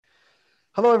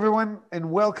Hello, everyone, and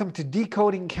welcome to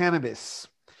Decoding Cannabis.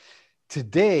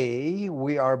 Today,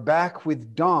 we are back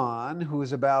with Dawn, who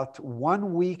is about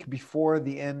 1 week before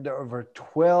the end of her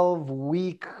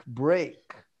 12-week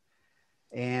break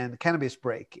and cannabis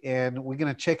break. And we're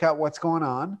going to check out what's going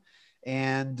on.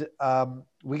 And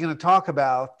we're going to talk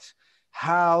about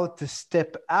how to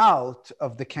step out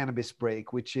of the cannabis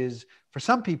break, which is for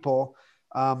some people,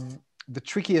 the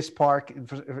trickiest part, and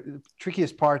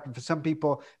for some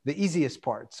people, the easiest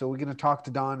part. So we're going to talk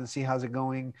to Dawn and see how's it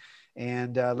going.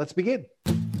 And let's begin.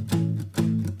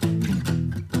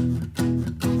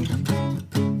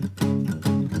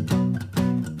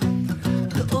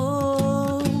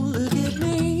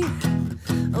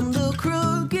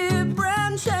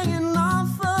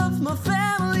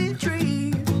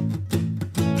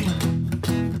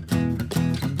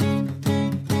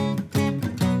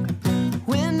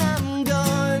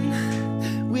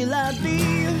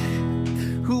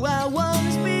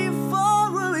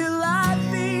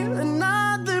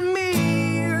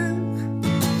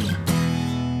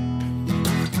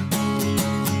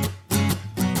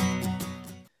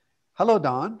 Hello,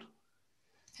 Dawn.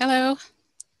 Hello.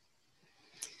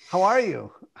 How are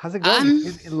you? How's it going?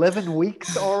 It's been 11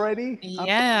 weeks already?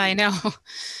 Yeah, I know.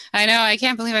 I know. I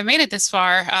can't believe I made it this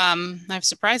far. I've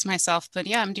surprised myself, but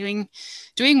yeah, I'm doing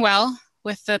well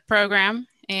with the program.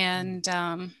 And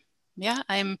yeah,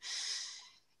 I'm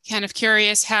kind of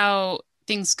curious how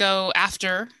things go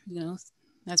after,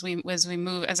 as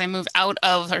I move out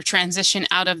of or transition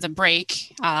out of the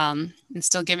break, and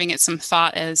still giving it some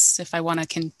thought as if I want to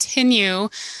continue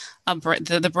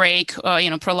the break,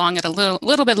 prolong it a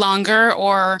little bit longer,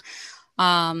 or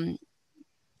um,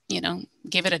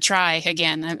 give it a try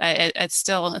again. It's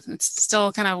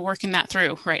still kind of working that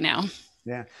through right now.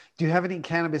 Yeah. Do you have any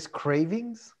cannabis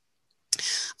cravings?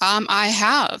 I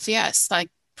have, yes, like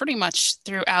pretty much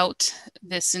throughout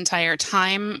this entire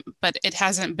time, but it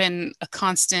hasn't been a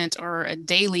constant or a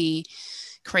daily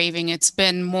craving. It's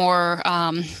been more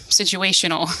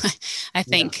situational, I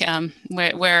think,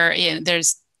 where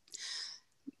there's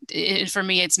for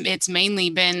me, it's mainly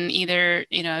been either,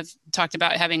 I've talked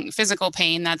about having physical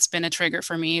pain. That's been a trigger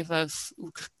for me of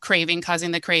craving,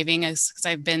 causing the craving, because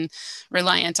I've been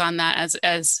reliant on that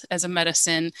as a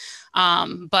medicine.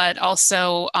 But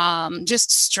also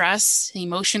just stress,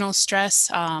 emotional stress,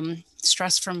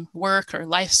 stress from work or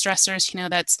life stressors.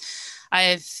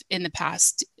 I've in the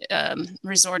past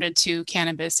resorted to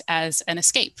cannabis as an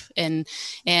escape, and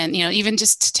even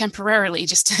just temporarily,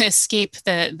 just to escape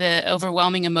the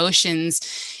overwhelming emotions.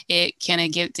 It kind of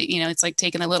it's like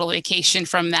taking a little vacation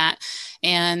from that,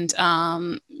 and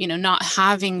not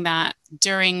having that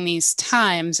during these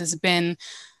times has been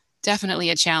definitely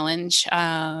a challenge.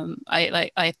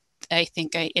 I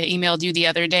think I emailed you the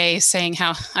other day saying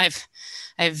how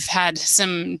I've had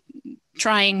some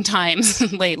trying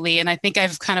times lately, and I think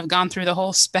I've kind of gone through the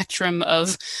whole spectrum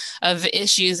of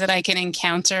issues that I can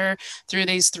encounter through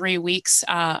these 3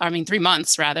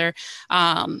 months rather,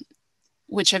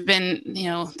 which have been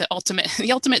the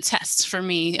ultimate test for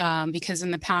me, because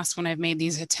in the past when I've made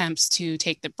these attempts to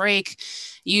take the break,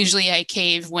 usually I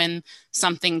cave when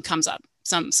something comes up,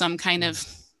 some kind of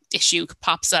issue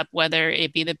pops up, whether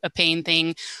it be a pain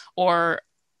thing, or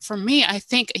for me, I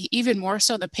think even more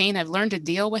so the pain. I've learned to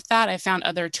deal with that. I found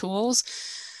other tools,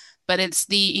 but it's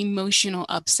the emotional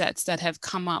upsets that have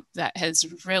come up that has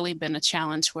really been a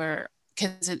challenge, where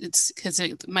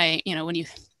when you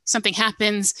something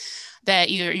happens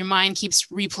that your mind keeps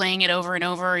replaying it over and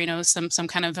over, some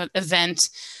kind of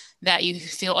event that you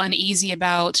feel uneasy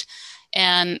about.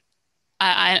 And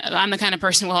I'm the kind of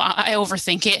person, I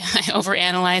overthink it, I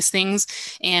overanalyze things,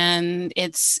 and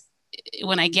it's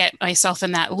when I get myself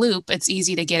in that loop, it's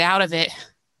easy to get out of it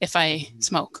if I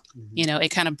smoke. It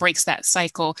kind of breaks that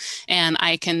cycle, and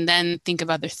I can then think of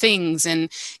other things and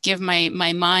give my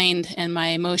mind and my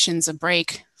emotions a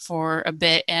break for a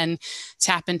bit and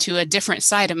tap into a different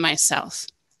side of myself.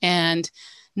 And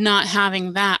not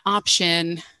having that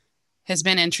option has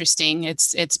been interesting.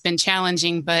 It's been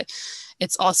challenging, but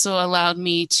it's also allowed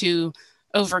me to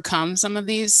overcome some of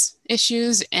these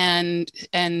issues and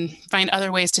find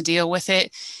other ways to deal with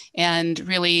it, and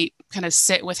really kind of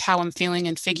sit with how I'm feeling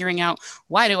and figuring out,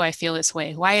 why do I feel this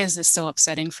way? Why is this so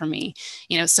upsetting for me?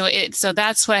 So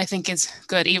that's what I think is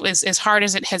good. It was as hard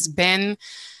as it has been.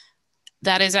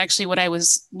 That is actually what I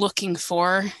was looking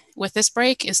for with this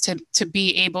break, is to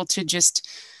be able to just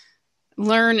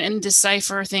learn and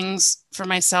decipher things for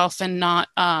myself, and not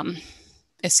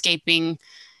escaping,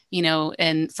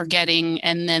 and forgetting.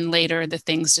 And then later the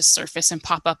things just surface and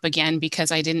pop up again because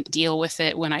I didn't deal with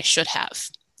it when I should have,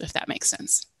 if that makes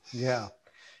sense. Yeah.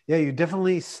 Yeah, you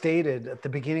definitely stated at the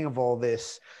beginning of all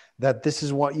this that this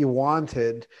is what you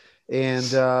wanted,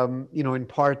 and in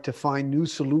part to find new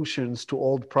solutions to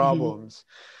old Hmm. problems.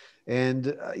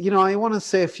 And I want to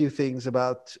say a few things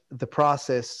about the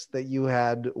process that you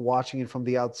had watching it from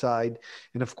the outside,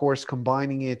 and of course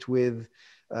combining it with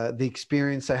the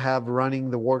experience I have running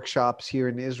the workshops here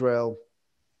in Israel.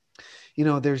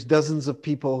 There's dozens of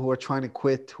people who are trying to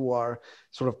quit, who are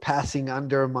sort of passing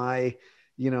under my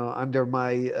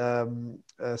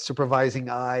supervising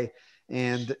eye.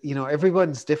 And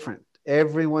everyone's different.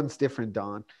 Everyone's different,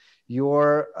 Don.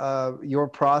 Your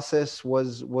process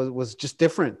was just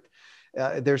different.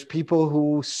 There's people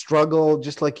who struggle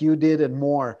just like you did and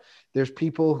more. There's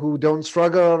people who don't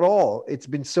struggle at all. It's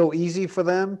been so easy for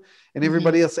them, and Hmm.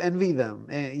 everybody else envy them.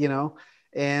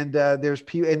 And there's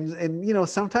people, and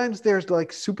sometimes there's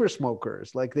like super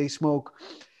smokers, like they smoke,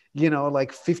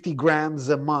 like 50 grams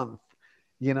a month,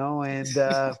 and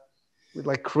with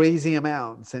like crazy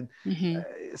amounts. And Hmm.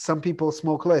 some people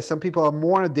smoke less. Some people are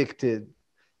more addicted.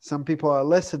 Some people are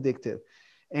less addicted.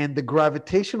 And the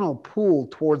gravitational pull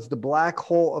towards the black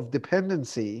hole of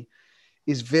dependency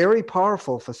is very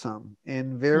powerful for some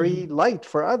and Hmm. very light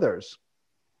for others.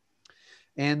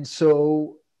 And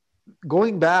so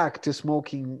going back to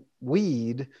smoking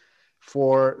weed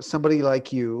for somebody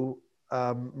like you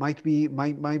might be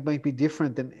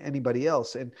different than anybody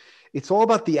else. And it's all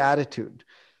about the attitude.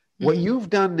 What Hmm. you've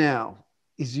done now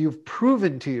is you've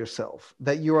proven to yourself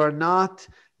that you are not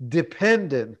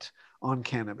dependent on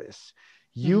cannabis.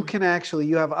 You Hmm. can actually,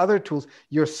 you have other tools.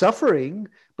 You're suffering,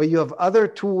 but you have other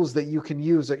tools that you can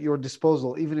use at your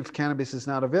disposal, even if cannabis is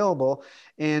not available.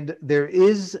 And there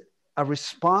is a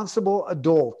responsible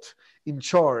adult in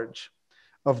charge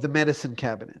of the medicine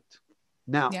cabinet.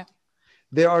 Now, Yeah.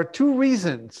 there are two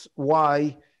reasons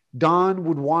why Don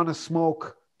would want to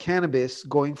smoke cannabis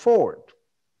going forward.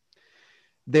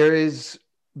 There is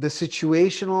the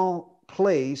situational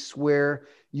place where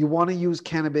you want to use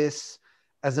cannabis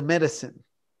as a medicine.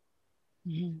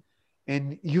 Hmm.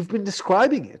 And you've been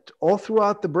describing it all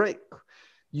throughout the break.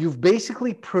 You've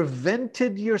basically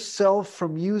prevented yourself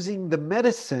from using the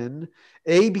medicine,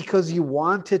 A, because you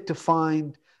wanted to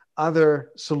find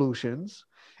other solutions,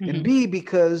 and Hmm. B,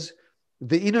 because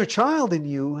the inner child in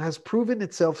you has proven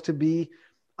itself to be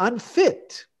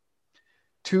unfit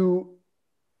to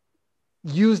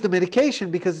use the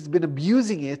medication because it's been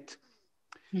abusing it,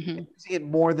 Hmm. using it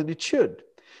more than it should.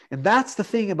 And that's the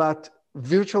thing about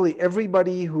virtually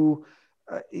everybody who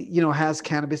has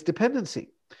cannabis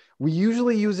dependency. We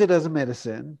usually use it as a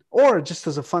medicine or just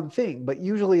as a fun thing, but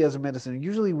usually as a medicine.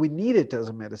 Usually we need it as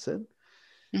a medicine,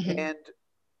 Hmm. and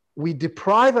we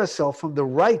deprive ourselves from the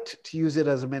right to use it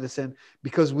as a medicine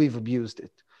because we've abused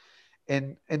it.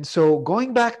 And so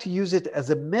going back to use it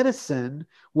as a medicine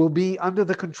will be under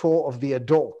the control of the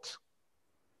adult.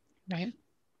 Right.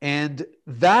 And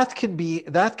that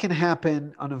can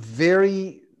happen on a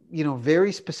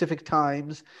very specific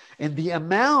times, and the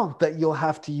amount that you'll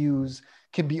have to use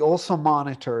can be also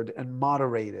monitored and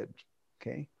moderated.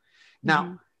 Okay. Now,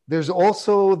 Hmm. there's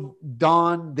also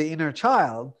Dawn, the inner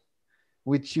child,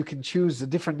 which you can choose a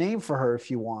different name for her if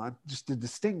you want, just to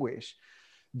distinguish,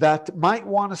 that might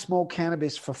want to smoke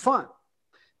cannabis for fun.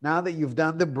 Now that you've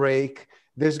done the break,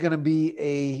 there's going to be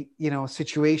a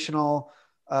situational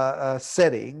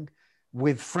setting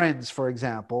with friends, for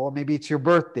example. Maybe it's your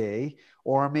birthday,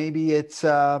 or maybe it's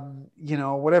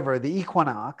whatever, the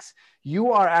equinox.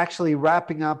 You are actually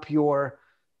wrapping up your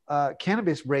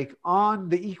cannabis break on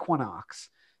the equinox.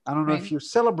 I don't know if Right. you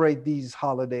celebrate these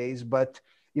holidays, but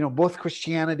both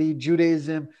Christianity,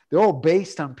 Judaism, they're all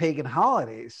based on pagan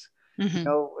holidays. Hmm.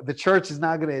 The church is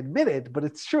not going to admit it, but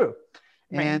it's true.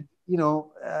 Right. And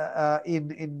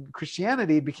in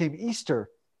Christianity, it became Easter.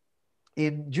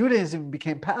 In Judaism, it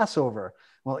became Passover.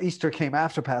 Well, Easter came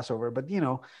after Passover, but they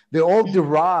all Hmm.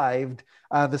 derived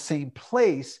the same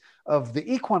place of the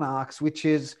equinox, which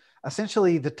is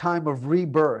essentially the time of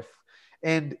rebirth.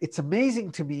 And it's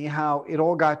amazing to me how it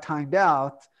all got timed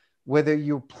out, whether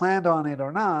you planned on it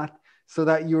or not, so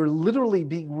that you're literally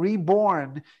being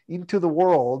reborn into the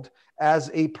world as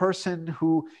a person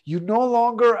who you no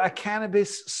longer a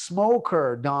cannabis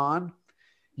smoker, Don.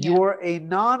 Yeah. You're a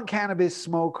non-cannabis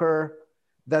smoker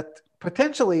that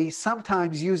potentially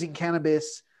sometimes using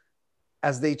cannabis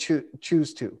as they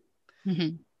choose to. Hmm.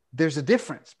 There's a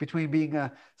difference between being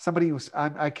somebody who's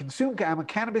I'm a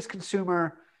cannabis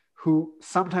consumer who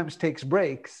sometimes takes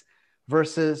breaks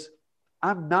versus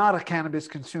I'm not a cannabis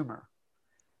consumer.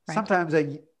 Right. Sometimes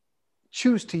I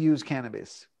choose to use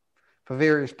cannabis for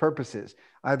various purposes,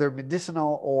 either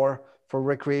medicinal or for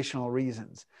recreational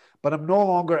reasons. But I'm no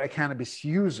longer a cannabis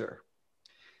user.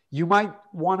 You might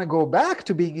want to go back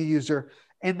to being a user,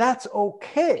 and that's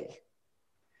okay.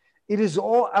 It is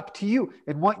all up to you.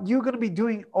 And what you're going to be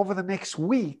doing over the next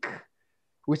week,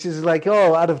 which is like,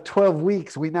 oh, out of 12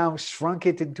 weeks, we now shrunk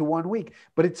it into 1 week.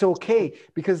 But it's okay,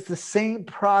 because it's the same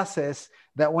process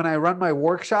that when I run my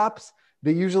workshops,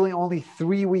 they're usually only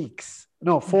 3 weeks.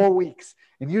 No, 4 weeks.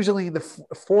 And usually in the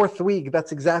fourth week,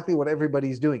 that's exactly what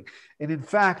everybody's doing. And in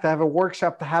fact, I have a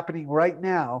workshop happening right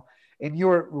now, and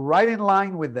you're right in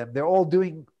line with them. They're all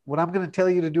doing what I'm going to tell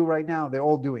you to do right now. They're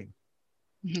all doing.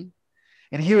 Mm-hmm.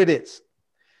 And here it is.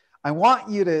 I want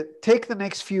you to take the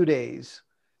next few days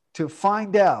to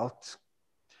find out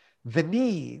the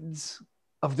needs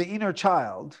of the inner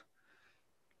child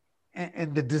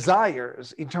and the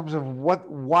desires in terms of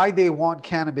why they want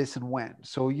cannabis and when.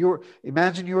 So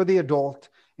imagine you're the adult.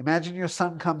 Imagine your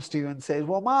son comes to you and says,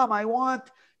 well, Mom, I want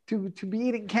to be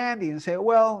eating candy. And say,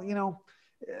 well,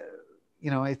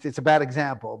 it's a bad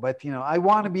example, but, I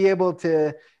want to be able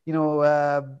to,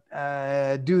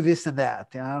 do this and that.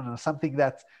 I don't know, something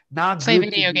that's not play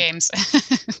video games.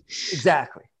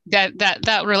 Exactly.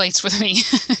 That relates with me.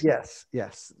 Yes.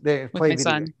 They play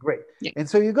video games. Great. Yeah. And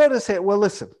so you go to say, well,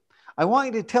 listen, I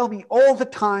want you to tell me all the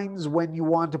times when you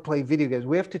want to play video games.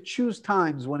 We have to choose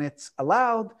times when it's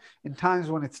allowed and times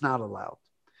when it's not allowed.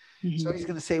 Mm-hmm. So he's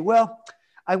going to say, well,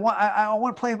 I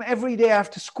want to play them every day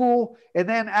after school, and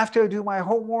then after I do my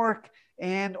homework,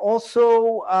 and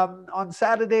also on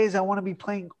Saturdays, I want to be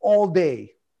playing all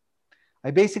day.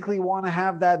 I basically want to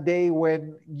have that day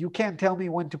when you can't tell me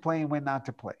when to play and when not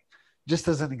to play, just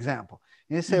as an example.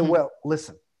 And you say, mm-hmm. Well,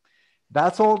 listen,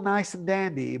 that's all nice and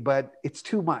dandy, but it's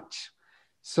too much.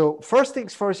 So first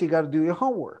things first, you got to do your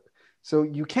homework. So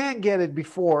you can't get it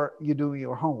before you do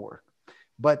your homework.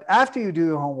 But after you do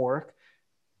your homework,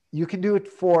 you can do it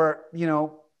for,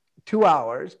 2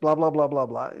 hours, blah, blah, blah, blah,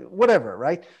 blah, whatever,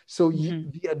 right? So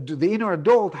mm-hmm. the inner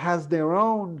adult has their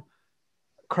own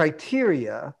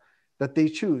criteria that they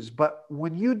choose. But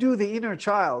when you do the inner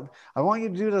child, I want you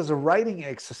to do it as a writing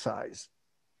exercise.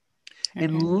 Okay.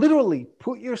 And literally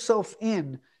put yourself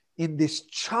in this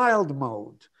child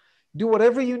mode. Do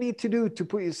whatever you need to do to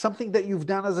put something that you've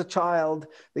done as a child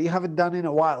that you haven't done in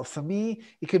a while. For me,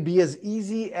 it could be as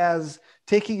easy as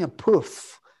taking a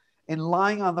poof and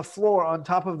lying on the floor on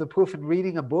top of the poof and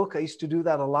reading a book. I used to do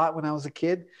that a lot when I was a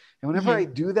kid. And whenever I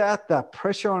do that, that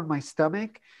pressure on my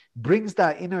stomach brings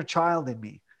that inner child in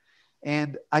me.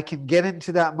 And I can get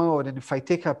into that mode. And if I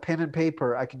take a pen and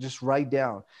paper, I can just write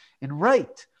down and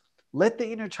write. Let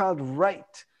the inner child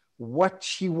write what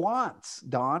she wants,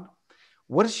 Dawn.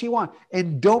 What does she want?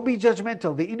 And don't be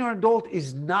judgmental. The inner adult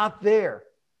is not there.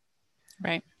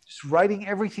 Right. Just writing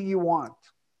everything you want.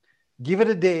 Give it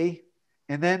a day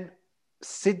and then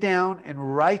sit down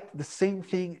and write the same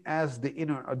thing as the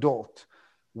inner adult.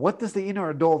 What does the inner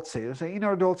adult say? The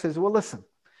inner adult says, well, listen,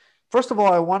 first of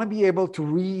all, I want to be able to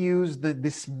reuse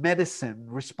this medicine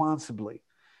responsibly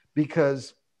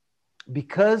because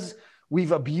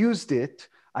we've abused it.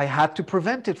 I had to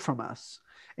prevent it from us.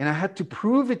 And I had to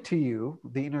prove it to you,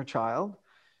 the inner child,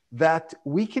 that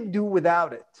we can do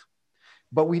without it.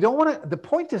 But we don't want to, the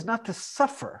point is not to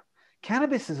suffer.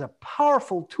 Cannabis is a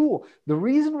powerful tool. The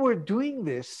reason we're doing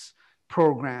this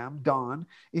program, Dawn,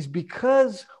 is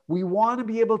because we want to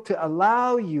be able to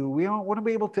allow you, we want to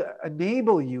be able to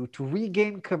enable you to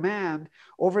regain command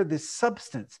over this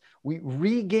substance. We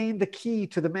regain the key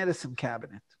to the medicine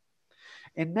cabinet.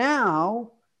 And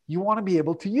now you want to be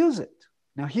able to use it.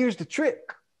 Now here's the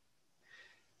trick.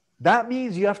 That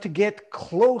means you have to get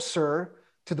closer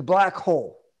to the black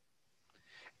hole.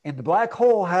 And the black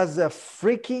hole has a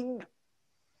freaking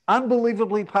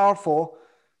unbelievably powerful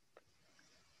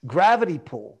gravity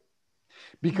pull.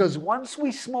 Because once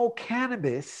we smoke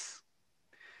cannabis,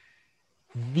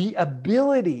 the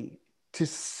ability to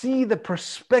see the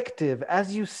perspective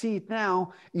as you see it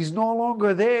now is no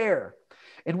longer there.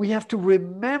 And we have to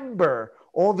remember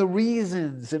all the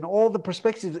reasons and all the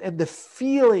perspectives and the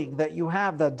feeling that you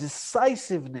have, that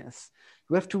decisiveness.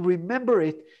 You have to remember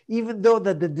it, even though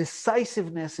that the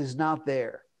decisiveness is not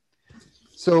there.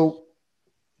 So,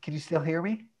 can you still hear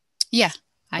me? Yeah,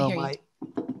 I hear you.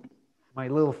 My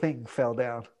little thing fell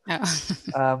down.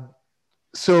 Oh.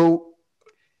 So,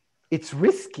 it's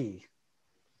risky.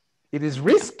 It is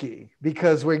risky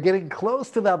because we're getting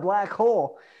close to that black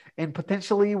hole, and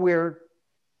potentially we're,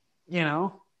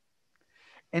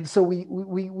 and so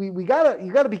you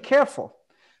gotta be careful.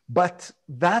 But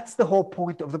that's the whole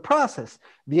point of the process.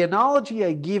 The analogy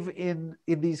I give in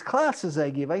these classes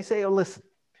I say, oh, listen,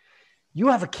 you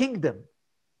have a kingdom.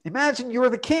 Imagine you're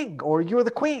the king or you're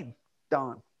the queen,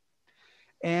 Dawn.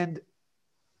 And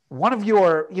one of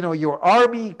your, your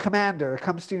army commander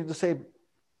comes to you and say,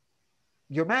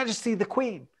 Your Majesty, the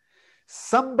Queen,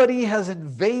 somebody has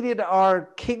invaded our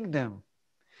kingdom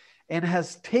and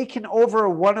has taken over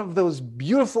one of those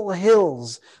beautiful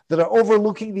hills that are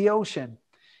overlooking the ocean.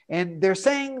 And they're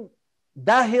saying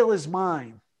that hill is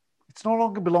mine. It no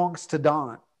longer belongs to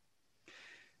Don. I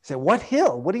say, what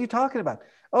hill? What are you talking about?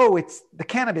 Oh, it's the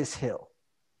cannabis hill.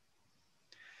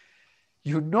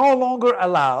 You're no longer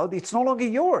allowed. It's no longer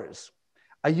yours.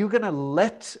 Are you going to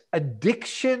let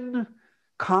addiction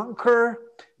conquer?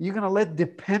 You're going to let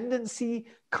dependency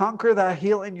conquer that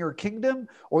hill in your kingdom?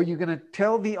 Or you're going to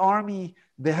tell the army,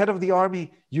 the head of the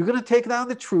army, you're going to take down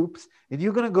the troops and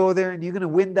you're going to go there and you're going to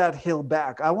win that hill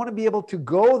back. I want to be able to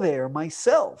go there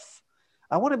myself.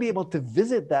 I want to be able to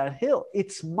visit that hill.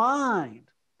 It's mine.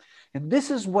 And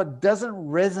this is what doesn't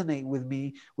resonate with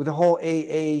me with the whole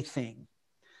AA thing.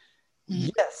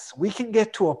 Yes, we can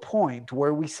get to a point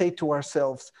where we say to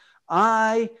ourselves,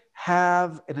 I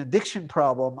have an addiction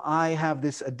problem. I have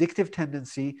this addictive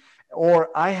tendency, or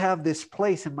I have this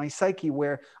place in my psyche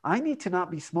where I need to not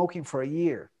be smoking for a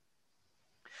year.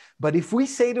 But if we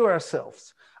say to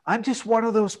ourselves, I'm just one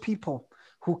of those people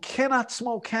who cannot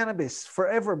smoke cannabis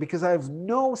forever because I have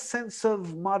no sense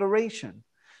of moderation,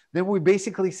 then we're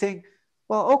basically saying,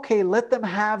 well, okay, let them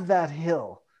have that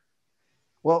hill.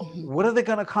 Well, what are they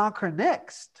going to conquer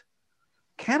next?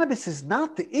 Cannabis is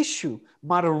not the issue.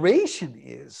 Moderation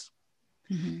is.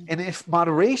 And if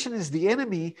moderation is the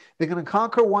enemy, they're going to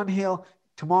conquer one hill.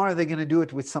 Tomorrow, they're going to do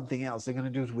it with something else. They're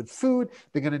going to do it with food.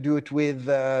 They're going to do it with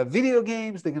video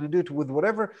games. They're going to do it with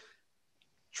whatever.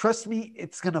 Trust me,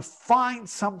 it's going to find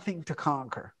something to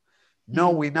conquer.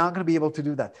 No, we're not going to be able to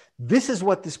do that. This is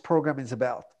what this program is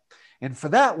about. And for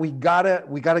that, we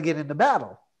gotta get into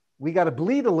battle. We got to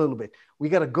bleed a little bit. We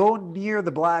got to go near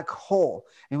the black hole,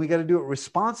 and we got to do it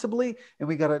responsibly, and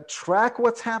we got to track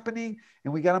what's happening,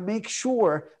 and we got to make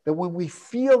sure that when we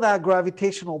feel that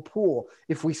gravitational pull,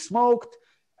 if we smoked,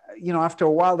 after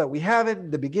a while that we haven't, in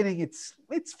the beginning, it's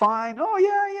fine. Oh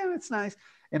yeah, it's nice.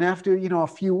 And after, a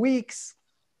few weeks,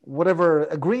 whatever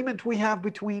agreement we have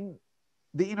between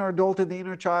the inner adult and the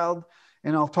inner child,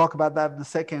 and I'll talk about that in a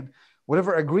second,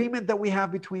 whatever agreement that we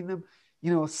have between them,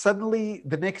 suddenly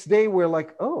the next day we're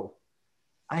like, oh,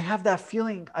 I have that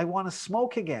feeling I want to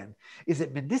smoke again. Is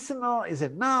it medicinal? Is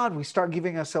it not? We start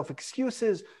giving ourselves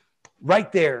excuses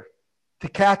right there to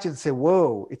catch and say,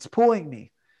 whoa, it's pulling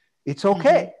me. It's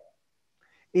okay.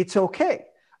 It's okay.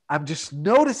 I'm just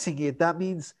noticing it. That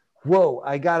means, whoa,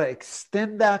 I got to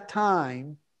extend that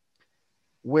time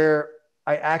where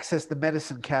I access the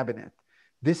medicine cabinet.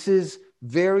 This is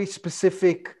very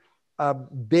specific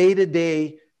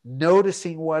day-to-day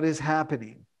noticing what is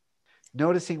happening.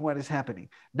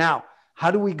 Now,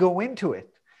 how do we go into it?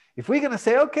 If we're going to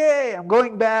say, okay, I'm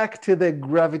going back to the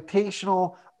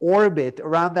gravitational orbit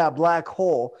around that black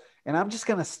hole, and I'm just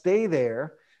going to stay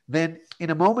there, then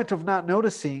in a moment of not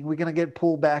noticing, we're going to get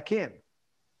pulled back in.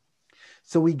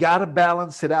 So we got to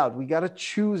balance it out. We got to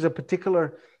choose a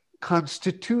particular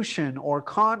constitution or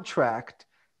contract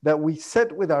that we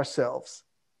set with ourselves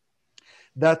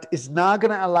that is not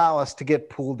going to allow us to get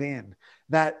pulled in.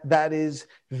 That is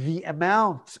the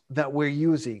amount that we're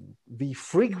using, the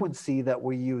frequency that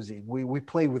we're using. We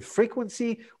play with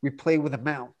frequency, we play with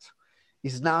amount.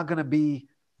 It's not going to be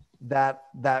that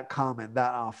common,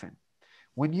 that often.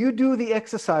 When you do the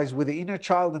exercise with the inner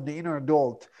child and the inner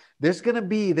adult, there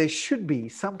should be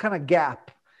some kind of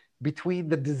gap between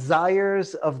the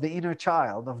desires of the inner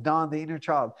child, of Don, the inner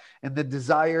child, and the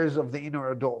desires of the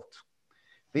inner adult.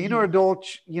 The inner adult,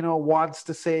 wants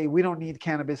to say, we don't need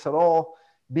cannabis at all,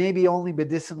 maybe only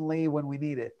medicinally when we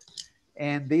need it.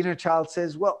 And the inner child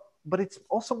says, well, but it's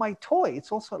also my toy. It's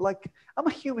also like, I'm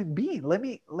a human being. Let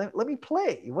me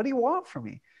play. What do you want from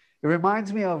me? It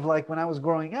reminds me of like when I was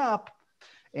growing up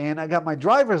and I got my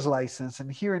driver's license.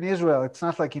 And here in Israel, it's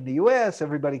not like in the US,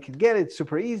 everybody can get it. It's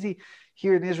super easy.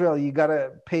 Here in Israel, you got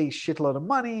to pay a shitload of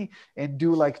money and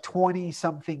do like 20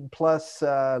 something plus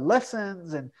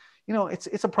lessons. And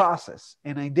it's a process.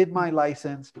 And I did my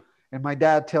license, and my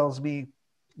dad tells me,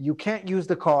 you can't use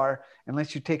the car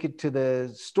unless you take it to the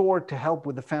store to help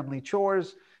with the family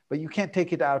chores, but you can't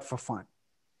take it out for fun.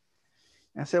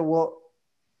 And I said, well,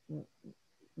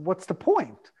 what's the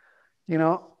point?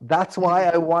 That's why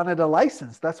I wanted a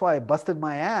license. That's why I busted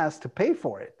my ass to pay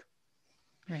for it.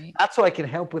 Right. That's so I can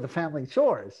help with the family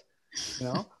chores.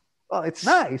 Well, it's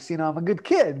nice. I'm a good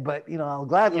kid, but, I'll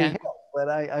gladly help. But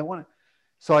I want to.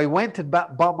 So I went and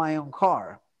bought my own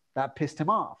car. That pissed him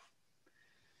off.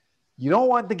 You don't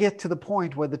want to get to the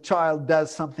point where the child does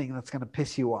something that's going to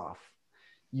piss you off.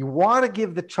 You want to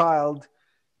give the child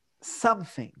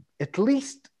something, at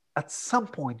least at some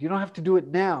point. You don't have to do it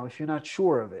now if you're not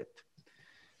sure of it.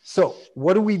 So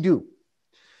what do?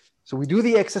 So we do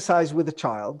the exercise with the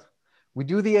child. We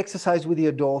do the exercise with the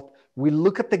adult. We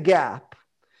look at the gap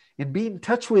and be in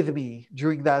touch with me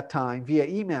during that time via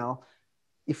email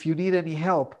if you need any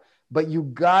help. But you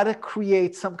got to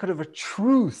create some kind of a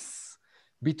truce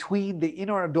between the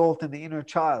inner adult and the inner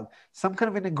child, some kind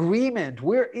of an agreement.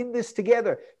 We're in this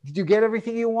together. Did you get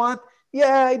everything you want?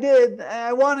 Yeah, I did.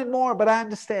 I wanted more, but I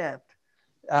understand.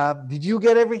 Did you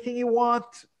get everything you want,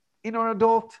 inner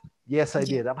adult? Yes, I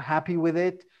did. I'm happy with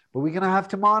it, but we're going to have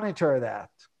to monitor that.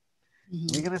 Mm-hmm.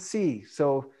 We're going to see.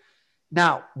 So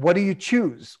now, what do you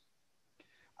choose?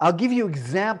 I'll give you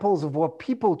examples of what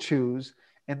people choose,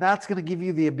 and that's going to give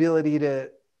you the ability to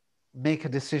make a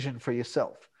decision for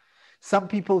yourself. Some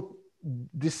people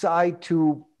decide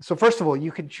to, so first of all,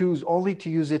 you can choose only to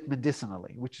use it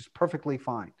medicinally, which is perfectly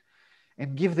fine.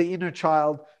 And give the inner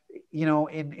child, you know,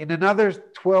 in another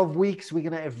 12 weeks, we're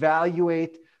going to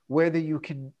evaluate whether you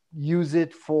can use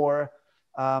it for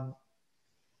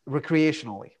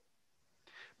recreationally.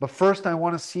 But first, I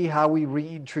want to see how we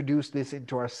reintroduce this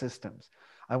into our systems.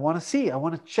 I want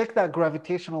to check that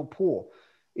gravitational pull.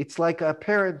 It's like a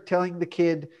parent telling the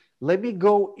kid, let me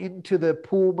go into the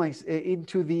pool,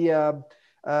 into the,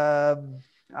 I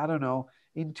don't know,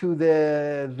 into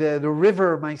the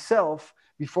river myself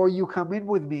before you come in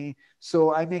with me.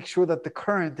 So I make sure that the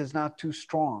current is not too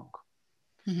strong.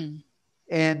 Mm-hmm.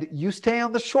 And you stay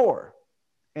on the shore.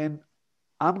 And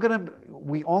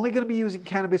we only going to be using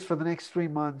cannabis for the next 3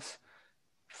 months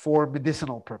for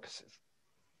medicinal purposes.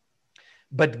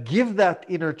 But give that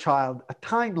inner child a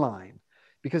timeline.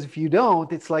 Because if you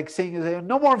don't, it's like saying,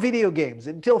 no more video games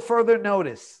until further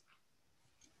notice.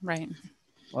 Right.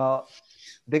 Well,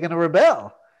 they're going to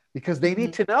rebel because they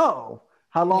need to know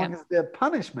how long is the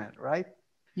punishment, right?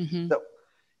 Mm-hmm. So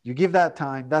you give that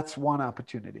time. That's one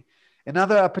opportunity.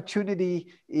 Another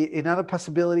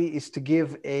possibility is to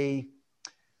give a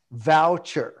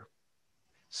voucher.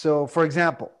 So, for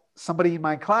example, somebody in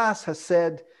my class has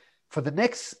said, for the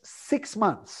next 6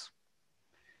 months,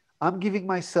 I'm giving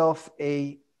myself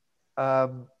I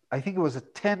think it was a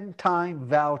 10-time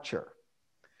voucher.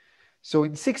 So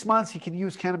in 6 months, he can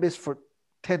use cannabis for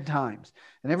 10 times.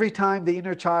 And every time the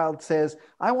inner child says,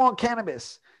 I want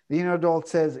cannabis, the inner adult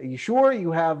says, are you sure?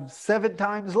 You have 7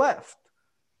 times left.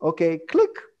 Okay,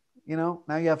 click. Now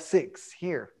you have 6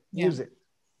 here. Use it.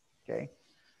 Okay.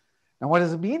 Now, what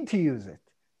does it mean to use it?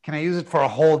 Can I use it for a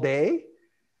whole day?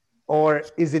 Or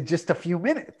is it just a few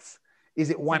minutes? Is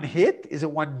it one hit? Is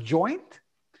it one joint?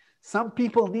 Some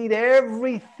people need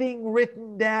everything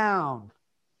written down.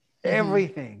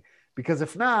 Everything. Because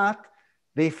if not,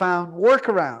 they found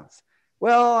workarounds.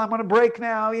 Well, I'm on a break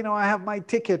now. I have my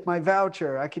ticket, my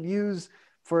voucher. I can use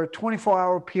for a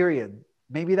 24-hour period.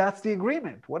 Maybe that's the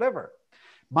agreement, whatever.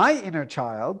 My inner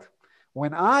child,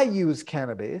 when I use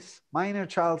cannabis, my inner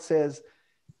child says,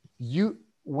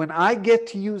 when I get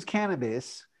to use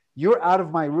cannabis, you're out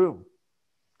of my room.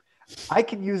 I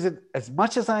can use it as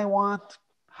much as I want,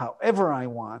 however I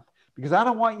want, because I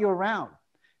don't want you around.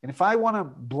 And if I want to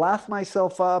blast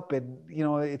myself up, and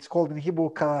it's called in Hebrew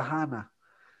kahana,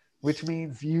 which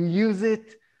means you use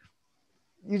it,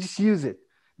 you just use it.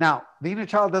 Now, the inner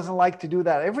child doesn't like to do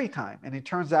that every time. And it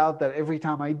turns out that every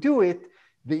time I do it,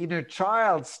 the inner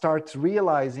child starts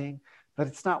realizing that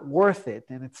it's not worth it.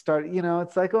 And it's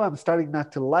like, I'm starting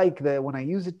not to like that when I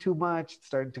use it too much. It's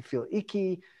starting to feel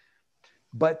icky.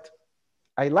 But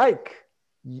I like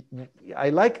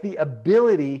the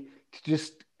ability to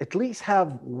just at least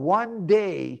have one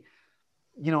day,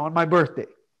 on my birthday,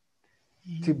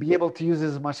 to be able to use it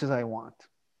as much as I want.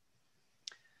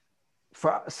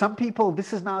 For some people,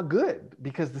 this is not good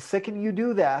because the second you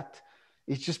do that,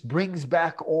 it just brings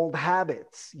back old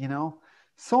habits,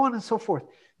 so on and so forth.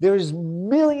 There's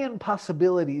million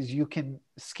possibilities you can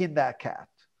skin that cat.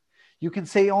 You can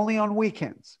say only on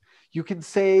weekends. You can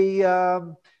say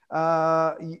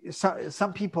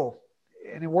some people,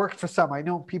 and it worked for some. I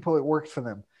know people it worked for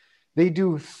them. They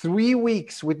do 3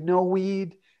 weeks with no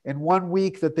weed and 1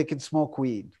 week that they can smoke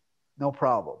weed. No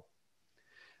problem.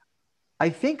 I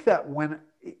think that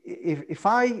if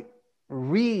I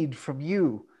read from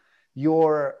you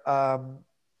your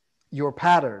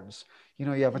patterns, you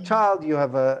have a child, you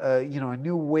have a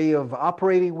new way of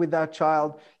operating with that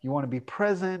child, you want to be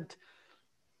present.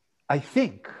 I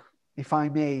think, if I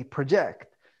may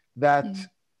project, that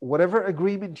whatever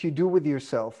agreement you do with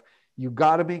yourself, you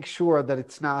got to make sure that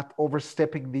it's not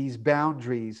overstepping these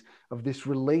boundaries of this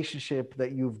relationship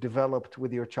that you've developed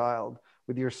with your child,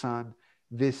 with your son,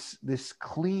 this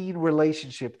clean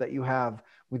relationship that you have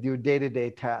with your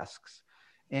day-to-day tasks,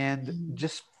 and Mhm.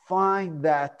 just find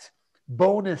that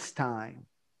bonus time,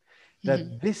 Mhm.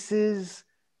 that this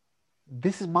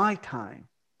is my time,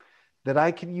 that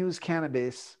I can use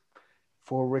cannabis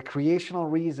for recreational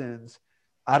reasons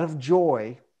out of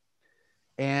joy.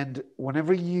 And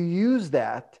whenever you use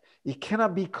that, it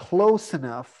cannot be close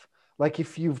enough. Like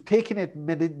if you've taken it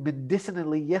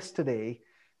medicinally yesterday,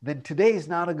 then today is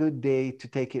not a good day to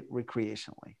take it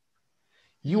recreationally.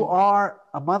 You Mhm. are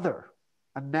a mother,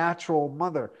 a natural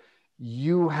mother.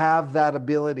 You have that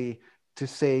ability to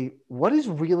say, what is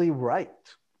really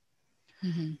right?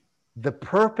 Mhm. The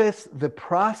purpose, the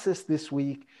process this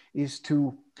week is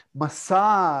to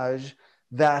massage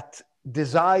that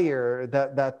desire,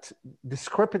 that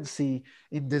discrepancy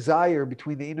in desire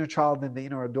between the inner child and the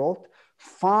inner adult.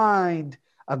 Find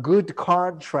a good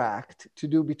contract to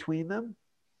do between them,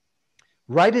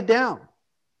 write it down,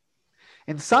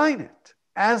 and sign it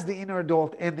as the inner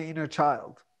adult and the inner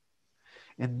child.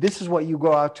 And this is what you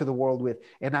go out to the world with.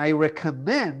 And I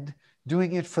recommend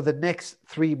doing it for the next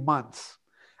 3 months.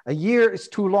 A year is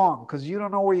too long because you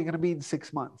don't know where you're going to be in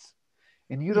 6 months.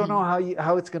 And you don't know Mhm.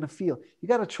 how it's going to feel. You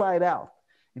got to try it out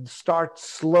and start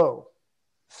slow.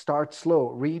 Start slow,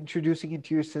 reintroducing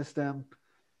into your system,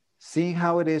 seeing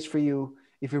how it is for you.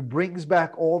 If it brings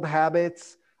back old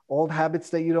habits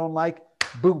that you don't like,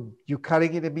 boom, you're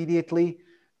cutting it immediately,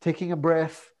 taking a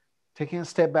breath, taking a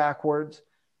step backwards,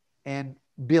 and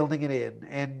building it in.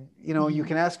 And you Mhm.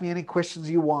 can ask me any questions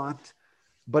you want,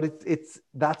 but it's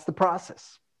that's the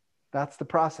process. That's the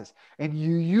process. And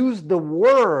you use the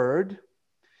word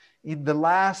in the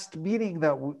last meeting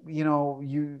that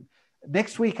you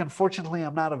next week. Unfortunately,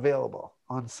 I'm not available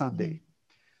on Mhm. Sunday,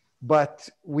 but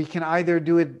we can either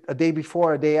do it a day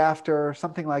before, a day after, or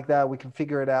something like that. We can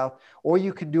figure it out, or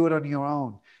you can do it on your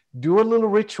own. Do a little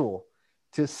ritual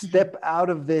to Mhm. step out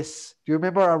of this. Do you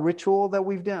remember our ritual that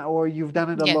we've done, or you've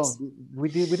done it alone? Yes. We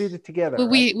did it together, Well,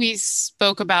 right? we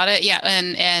spoke about it, yeah,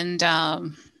 and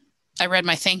I read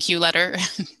my thank you letter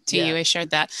to you. Yeah. I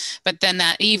shared that, but then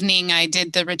that evening I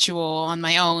did the ritual on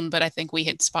my own. But I think we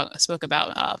had spoke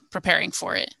about preparing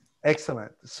for it.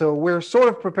 Excellent. So we're sort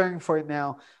of preparing for it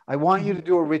now. I want you Mhm. to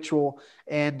do a ritual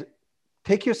and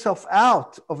take yourself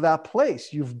out of that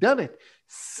place. You've done it.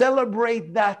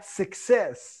 Celebrate that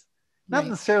success. Not Right.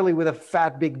 necessarily with a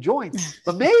fat big joint,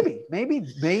 but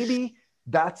maybe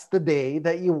that's the day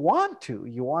that you want to.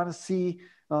 You want to see,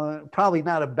 probably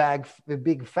not a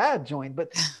big fat joint,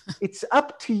 but it's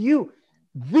up to you.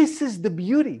 This is the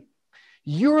beauty.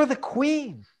 You're the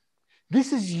queen.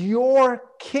 This is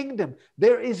your kingdom.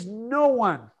 There is no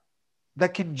one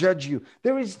that can judge you.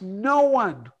 There is no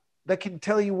one that can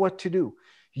tell you what to do.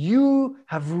 You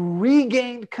have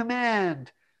regained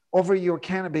command over your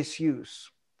cannabis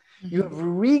use. You Mhm. have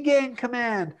regained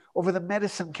command over the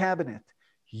medicine cabinet.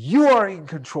 You are in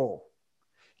control.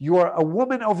 You are a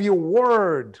woman of your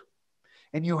word.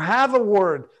 And you have a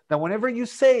word that whenever you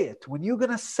say it, when you're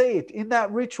going to say it in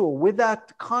that ritual with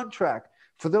that contract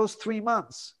for those 3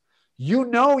 months, you're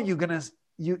gonna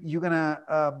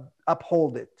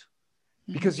uphold it,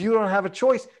 Mhm. because you don't have a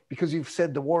choice, because you've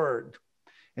said the word,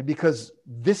 and because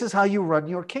this is how you run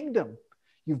your kingdom.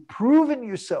 You've proven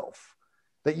yourself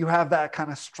that you have that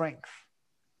kind of strength,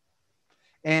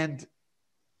 and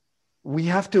we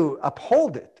have to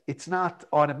uphold it. It's not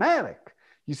automatic.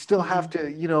 You still have Mhm.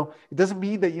 to, it doesn't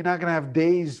mean that you're not going to have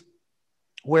days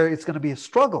where it's going to be a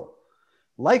struggle.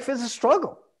 Life is a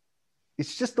struggle.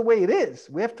 It's just the way it is.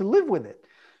 We have to live with it.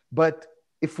 But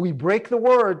if we break the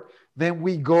word, then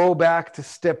we go back to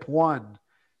step one.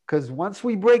 Because once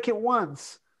we break it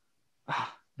once,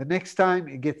 the next time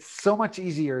it gets so much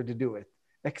easier to do it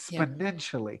Yep.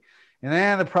 exponentially. And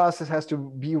then the process has to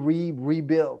be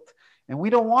rebuilt. And we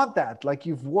don't want that. Like,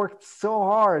 you've worked so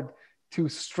hard to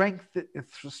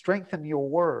strengthen your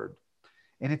word.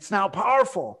 And it's now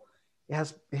powerful. It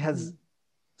has Mhm.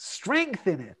 strength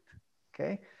in it.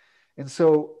 Okay. And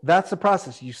so that's the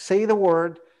process. You say the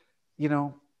word, you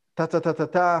know, ta ta ta ta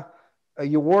ta.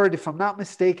 Your word, if I'm not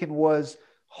mistaken, was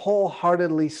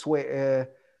wholeheartedly swear.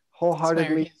 Swear.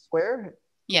 Wholeheartedly swear.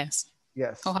 Yes.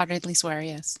 Yes. Wholeheartedly swear.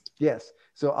 Yes. Yes.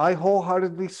 So I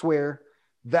wholeheartedly swear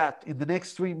that in the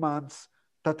next 3 months,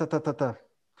 ta ta ta ta ta,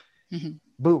 Mhm.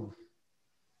 boom.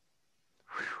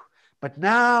 But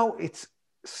now it's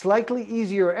slightly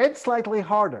easier and slightly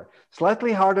harder.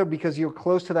 Slightly harder because you're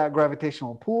close to that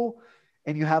gravitational pull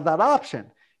and you have that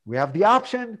option. We have the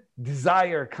option,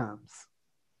 desire comes.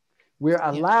 We're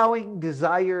Yep. allowing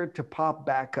desire to pop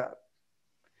back up.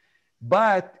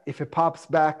 But if it pops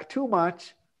back too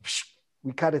much,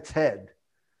 we cut it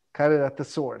at the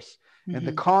source. And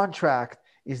the Mhm. contract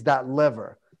is that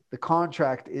lever. The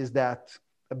contract is that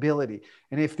ability.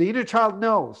 And if the inner child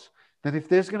knows that if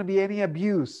there's going to be any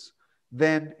abuse,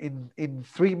 then in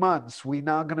 3 months, we're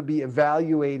not going to be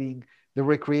evaluating the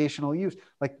recreational use.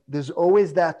 Like there's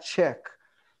always that check.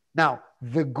 Now,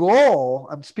 the goal,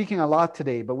 I'm speaking a lot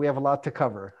today, but we have a lot to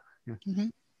cover. Mm-hmm.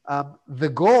 The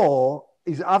goal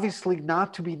is obviously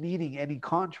not to be needing any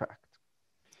contract.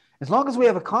 As long as we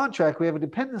have a contract, we have a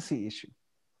dependency issue.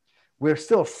 We're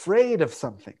still afraid of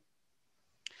something.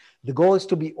 The goal is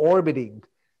to be orbiting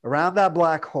around that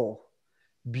black hole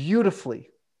beautifully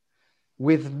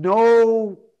with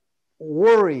no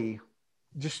worry,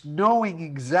 just knowing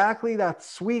exactly that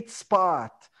sweet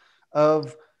spot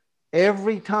of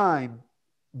every time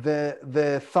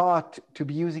the thought to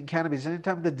be using cannabis,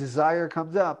 anytime the desire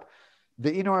comes up,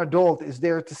 the inner adult is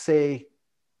there to say,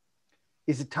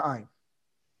 is it time?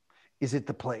 Is it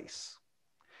the place?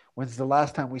 When's the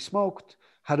last time we smoked?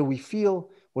 How do we feel?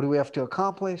 What do we have to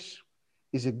accomplish?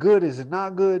 Is it good? Is it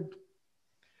not good?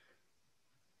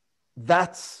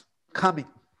 That's coming.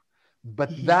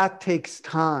 But that takes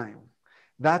time.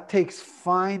 That takes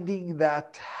finding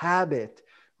that habit,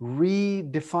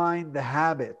 redefine the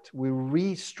habit. We're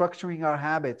restructuring our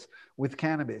habits with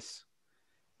cannabis.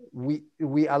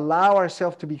 We allow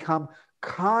ourselves to become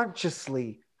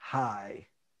consciously high.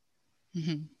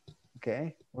 Mm-hmm.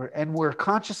 Okay. We're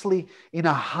consciously in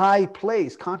a high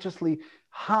place, consciously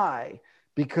high,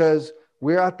 because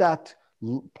we're at that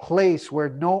place where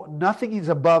nothing is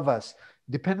above us.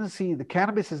 Dependency, the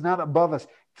cannabis is not above us.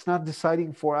 It's not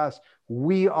deciding for us.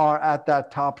 We are at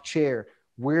that top chair.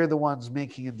 We're the ones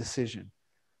making a decision.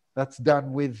 That's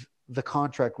done with the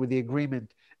contract, with the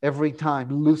agreement, every time,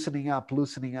 loosening up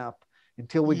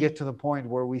until we get to the point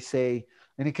where we say,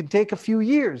 and it can take a few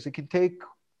years, it can take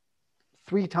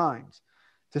 3 times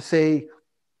to say,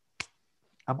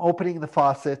 I'm opening the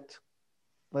faucet.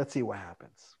 Let's see what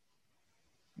happens.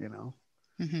 You know,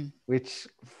 which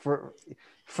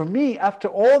for me, after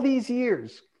all these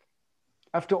years,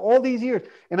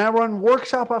 and I run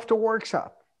workshop after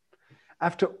workshop,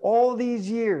 after all these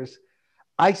years,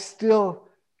 I still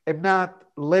am not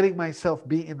letting myself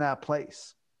be in that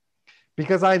place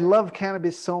because I love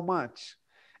cannabis so much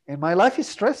and my life is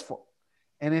stressful.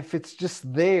 And if it's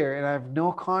just there and I have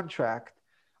no contract,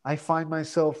 I find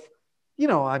myself,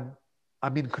 I'm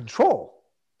in control.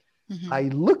 Mm-hmm. I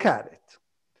look at it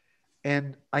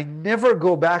and I never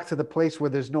go back to the place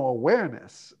where there's no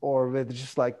awareness or where it's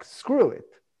just like, screw it.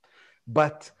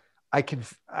 But I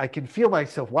can feel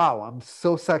myself, wow, I'm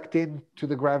so sucked into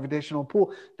the gravitational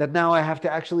pull that now I have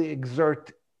to actually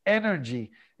exert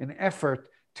energy and effort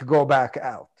to go back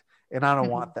out. And I don't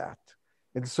want that.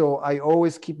 And so I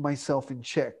always keep myself in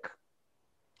check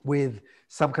with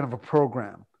some kind of a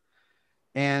program.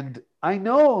 And I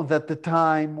know that the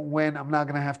time when I'm not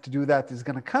going to have to do that is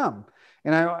going to come.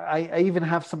 And I even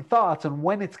have some thoughts on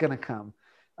when it's going to come.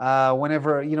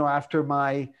 Whenever, after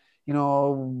my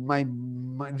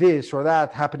this or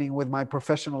that happening with my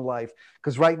professional life.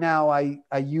 Because right now I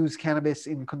use cannabis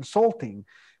in consulting.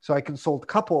 So I consult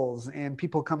couples and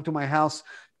people come to my house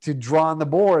to draw on the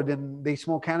board and they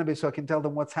smoke cannabis so I can tell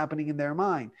them what's happening in their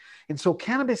mind. And so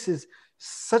cannabis is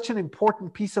such an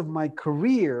important piece of my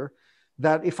career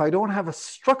that if I don't have a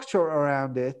structure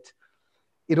around it,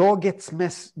 it all gets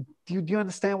messed. Do you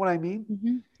understand what I mean?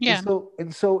 Mm-hmm. Yeah.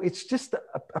 And so it's just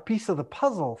a piece of the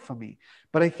puzzle for me.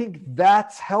 But I think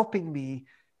that's helping me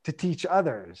to teach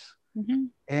others. Mm-hmm.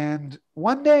 And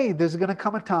one day there's going to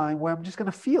come a time where I'm just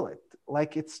going to feel it.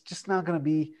 Like it's just not going to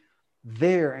be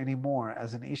there anymore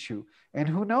as an issue. And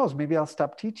who knows, maybe I'll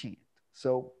stop teaching it.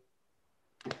 So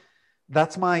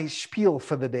that's my spiel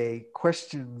for the day.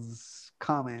 Questions,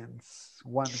 comments,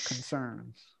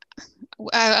 concerns.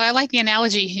 I like the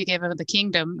analogy you gave of the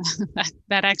kingdom.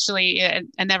 that actually, I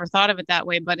never thought of it that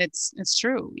way, but it's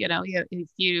true. If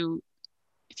you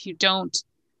don't,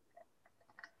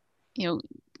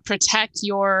 protect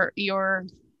your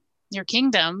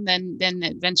kingdom, then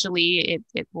eventually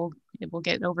it will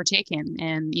get overtaken.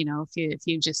 And if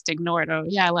you just ignore it,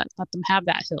 let them have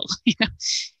that hill,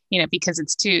 because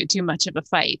it's too much of a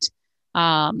fight.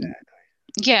 Yeah,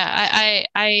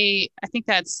 I think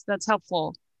that's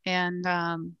helpful. And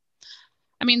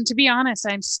to be honest,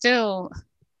 I'm still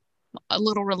a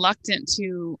little reluctant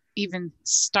to even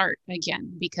start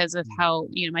again because of how,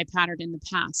 my pattern in the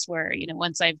past where,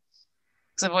 because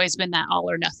I've always been that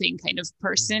all or nothing kind of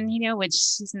person, which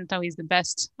isn't always the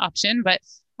best option, but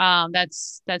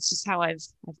that's just how I've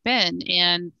been.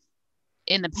 And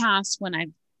in the past, when I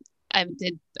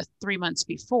did 3 months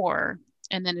before,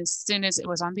 And then as soon as it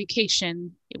was on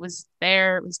vacation, it was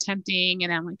there, it was tempting.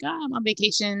 And I'm like, oh, I'm on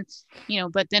vacation,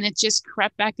 but then it just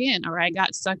crept back in, or I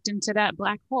got sucked into that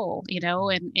black hole,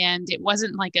 and it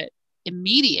wasn't like a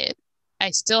immediate. I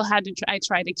still had to I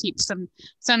tried to keep some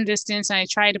distance, and I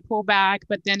tried to pull back,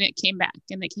 but then it came back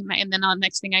and it came back. And then on the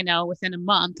next thing I know, within a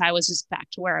month, I was just back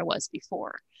to where I was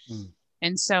before. Mm.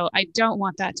 And so I don't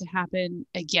want that to happen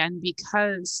again,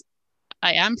 because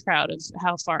I am proud of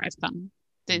how far I've come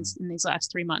in these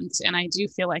last 3 months. And I do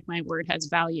feel like my word has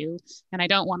value, and I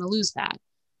don't want to lose that.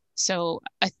 So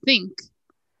I think,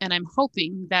 and I'm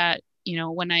hoping that,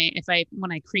 when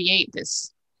I create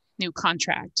this new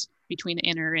contract between the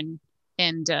inner and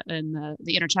the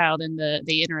inner child and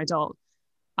the inner adult,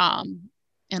 and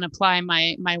apply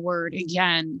my word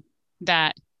again,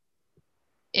 that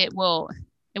it will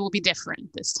be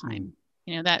different this time.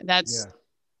 That's yeah.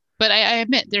 But I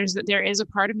admit there is a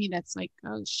part of me that's like,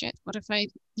 oh shit, what if I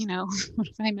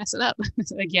mess it up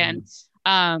again?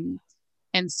 And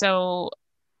so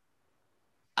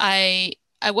I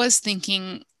was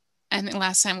thinking, and the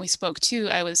last time we spoke too,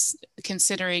 I was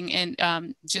considering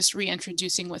and just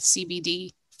reintroducing with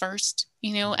CBD first,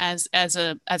 as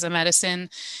a medicine,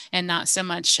 and not so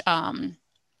much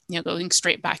going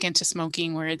straight back into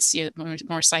smoking where it's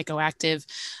more psychoactive.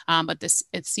 But it's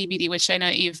CBD, which I know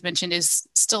you've mentioned is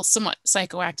still somewhat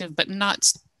psychoactive, but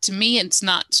not to me. It's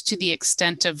not to the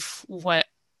extent of what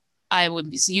I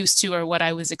was used to or what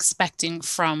I was expecting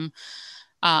from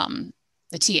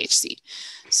the THC.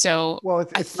 So, well,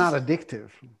 it's not addictive.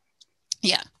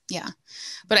 Yeah.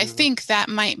 But I think that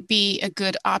might be a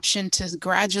good option to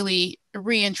gradually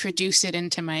reintroduce it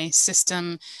into my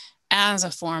system as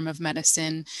a form of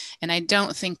medicine. And I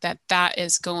don't think that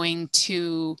is going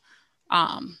to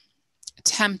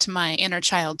tempt my inner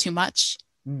child too much,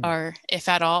 or if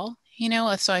at all,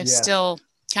 so I still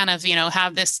kind of,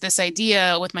 have this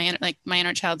idea with my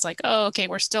inner child's like, oh, okay,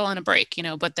 we're still on a break,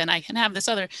 but then I can have this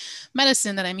other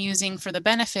medicine that I'm using for the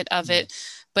benefit of it,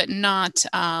 but not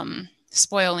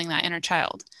spoiling that inner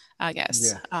child, I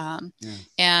guess.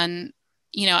 And,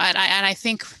 I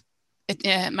think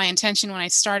my intention when I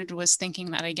started was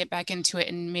thinking that I get back into it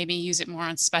and maybe use it more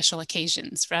on special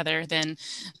occasions rather than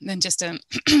just a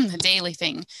daily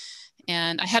thing.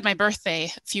 And I had my birthday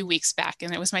a few weeks back,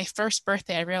 and it was my first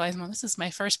birthday. I realized, well, this is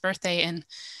my first birthday, and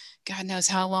God knows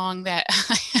how long that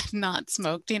I have not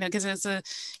smoked, because it's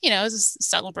it's a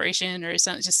celebration or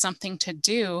just something to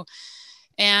do.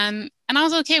 And I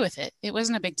was okay with it. It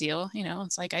wasn't a big deal.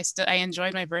 It's like I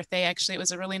enjoyed my birthday. Actually, it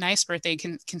was a really nice birthday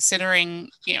considering,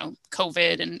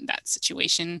 COVID and that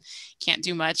situation. Can't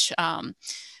do much.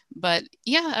 But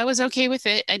yeah, I was okay with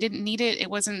it. I didn't need it. It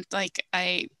wasn't like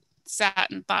I sat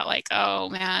and thought like, oh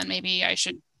man, maybe I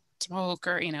should smoke,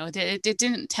 or, it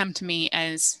didn't tempt me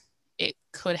as it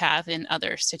could have in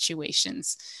other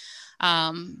situations.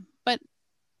 But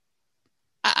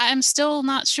I'm still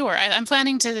not sure. I'm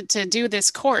planning to do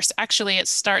this course. Actually, it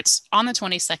starts on the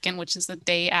 22nd, which is the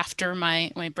day after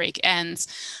my break ends.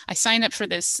 I signed up for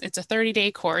this. It's a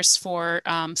 30-day course for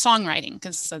songwriting,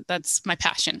 because that's my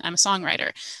passion. I'm a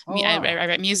songwriter. Oh, wow. I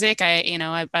write music.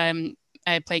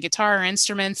 I play guitar or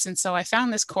instruments. And so I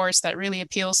found this course that really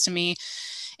appeals to me.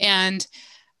 And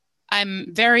I'm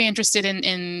very interested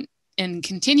in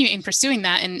continuing pursuing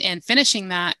that and finishing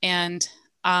that. And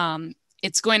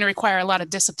it's going to require a lot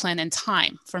of discipline and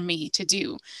time for me to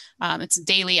do. It's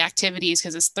daily activities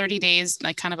because it's 30 days,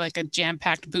 like kind of like a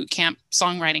jam-packed boot camp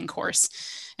songwriting course.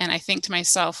 And I think to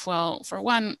myself, well, for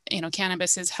one,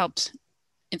 cannabis has helped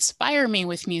inspire me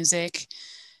with music,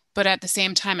 but at the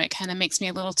same time, it kind of makes me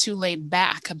a little too laid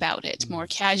back about it, more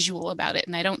casual about it.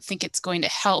 And I don't think it's going to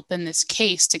help in this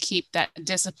case to keep that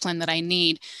discipline that I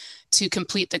need to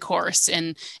complete the course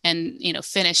and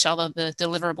finish all of the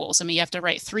deliverables. I mean, you have to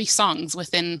write 3 songs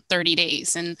within 30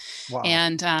 days. And, wow.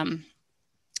 And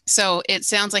so it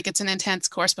sounds like it's an intense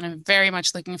course, but I'm very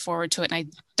much looking forward to it. And I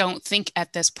don't think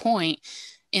at this point,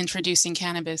 introducing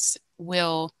cannabis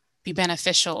will be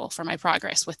beneficial for my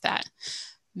progress with that.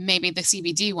 Maybe the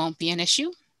CBD won't be an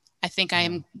issue. I think I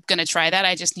am going to try that.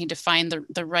 I just need to find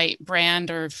the right brand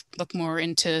or look more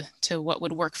into what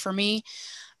would work for me.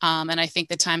 And I think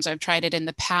the times I've tried it in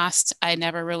the past, I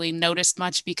never really noticed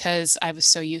much because I was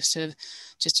so used to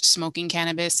just smoking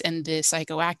cannabis and the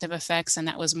psychoactive effects. And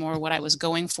that was more what I was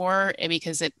going for,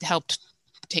 because it helped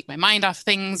take my mind off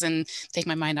things and take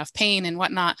my mind off pain and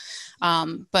whatnot.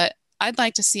 But I'd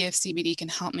like to see if CBD can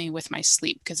help me with my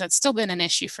sleep, because that's still been an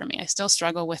issue for me. I still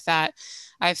struggle with that.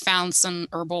 I've found some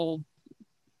herbal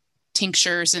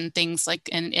tinctures and things like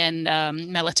and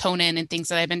melatonin and things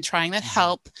that I've been trying that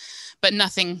help, but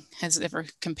nothing has ever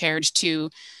compared to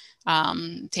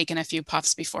taking a few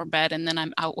puffs before bed, and then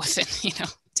I'm out within,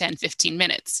 10, 15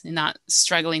 minutes, and not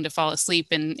struggling to fall asleep,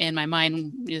 and my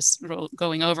mind is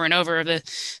going over and over the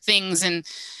things. And,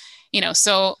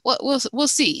 so we'll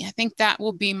see. I think that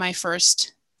will be my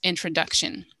first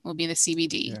introduction, will be the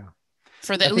CBD Yeah.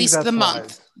 for I at think least the that's month,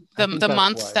 wise. I think the that's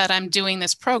month wise. that I'm doing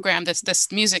this program,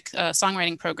 this music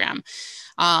songwriting program.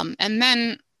 And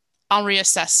then I'll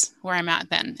reassess where I'm at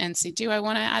then and see, do I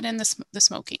want to add in the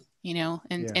smoking, Yeah.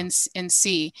 and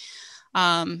see,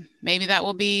 maybe that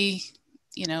will be,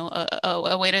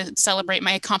 a way to celebrate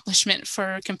my accomplishment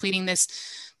for completing this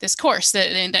course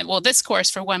well, this course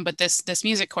for one, but this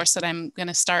music course that I'm going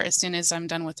to start as soon as I'm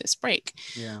done with this break.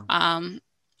 Yeah.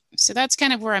 So that's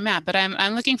kind of where I'm at, but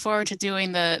I'm looking forward to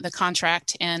doing the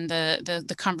contract and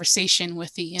the conversation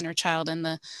with the inner child and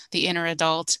the inner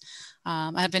adult.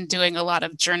 I've been doing a lot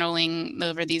of journaling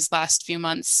over these last few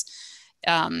months,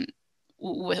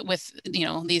 with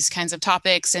these kinds of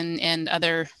topics and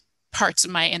other parts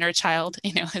of my inner child,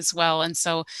 as well. And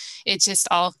so it just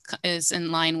all is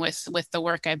in line with the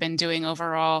work I've been doing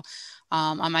overall,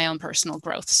 on my own personal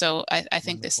growth. So I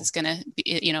think this Wonderful. is going to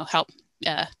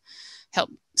be, help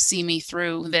see me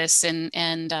through this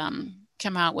and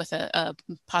come out with a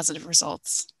positive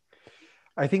results.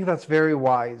 I think that's very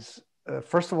wise.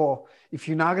 First of all, if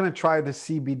you're not going to try the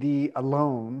CBD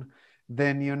alone,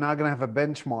 then you're not going to have a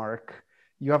benchmark.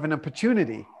 You have an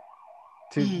opportunity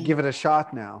to Mhm. give it a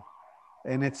shot now.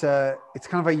 And it's kind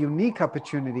of a unique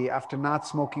opportunity after not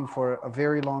smoking for a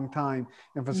very long time.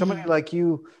 And for somebody Mhm. like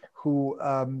you who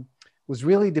was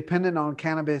really dependent on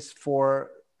cannabis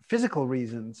for physical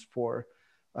reasons, for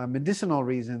medicinal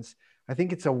reasons, I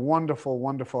think it's a wonderful,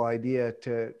 wonderful idea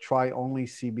to try only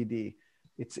CBD.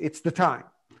 It's the time,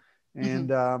 Mhm.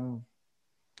 and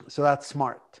so that's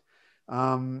smart.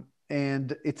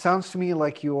 And it sounds to me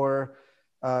like you're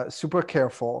super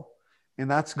careful, and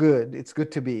that's good. It's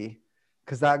good to be,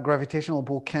 because that gravitational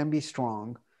pull can be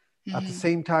strong. At the Mhm.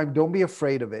 same time, don't be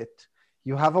afraid of it.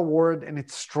 You have a word, and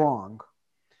it's strong.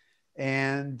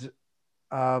 And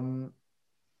um,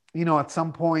 at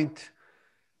some point,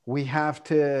 we have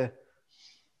to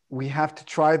we have to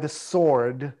try the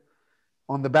sword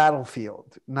on the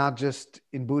battlefield, not just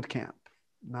in boot camp,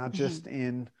 not Mhm. just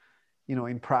in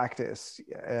practice,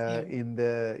 Yeah. in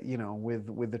the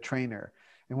with the trainer.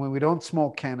 And when we don't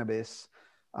smoke cannabis,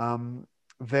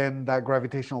 then that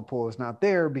gravitational pull is not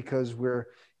there, because we're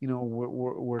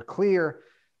clear.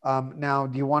 Now,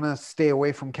 do you want to stay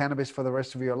away from cannabis for the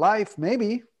rest of your life?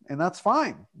 Maybe, and that's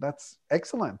fine. That's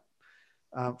excellent,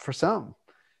 for some.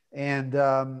 And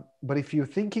but if you're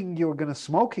thinking you're going to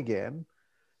smoke again,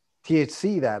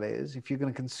 THC, that is, if you're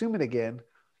going to consume it again,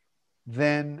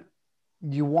 then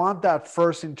you want that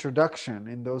first introduction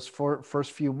in those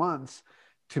first few months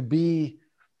to be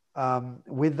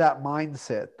with that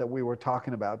mindset that we were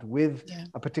talking about, with Yeah.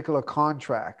 a particular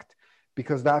contract,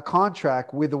 because that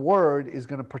contract with the word is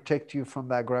going to protect you from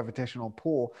that gravitational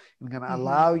pull and going to Mhm.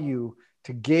 allow you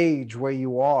to gauge where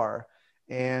you are.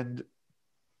 And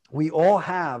we all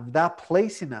have that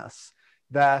place in us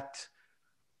that,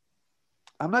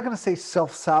 I'm not going to say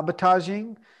self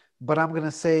sabotaging, but I'm going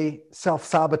to say self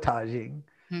sabotaging.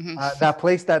 Mhm. That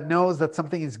place that knows that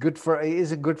something isn't good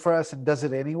for us and does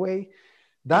it anyway.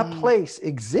 That Mhm. place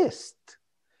exists, Yep.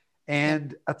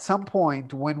 and at some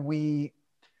point, when we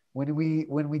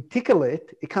tickle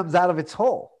it, it comes out of its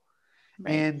hole,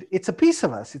 Right. and it's a piece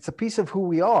of us. It's a piece of who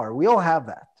we are. We all have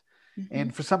that. Mhm.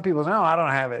 And for some people, no, I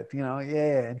don't have it.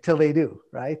 Yeah, until they do,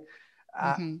 right?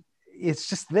 Uh, Mhm. it's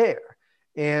just there,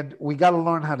 and we got to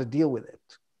learn how to deal with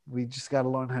it. We just got to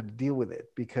learn how to deal with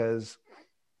it, because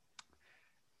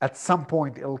at some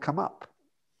point it'll come up.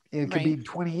 It could Right. be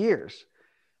 20 years,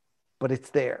 but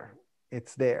it's there.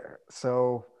 It's there.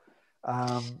 So,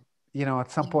 um,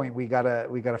 at some Yeah. point we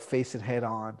gotta face it head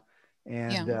on, Yeah.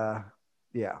 and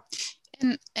yeah,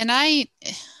 And I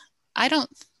don't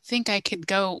think I could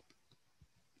go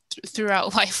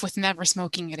throughout life with never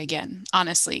smoking it again,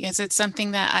 honestly, because it's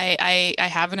something that I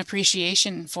have an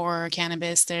appreciation for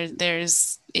cannabis.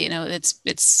 There's,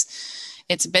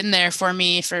 it's been there for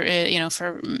me for,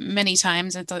 for many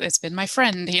times. It's been my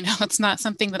friend, it's not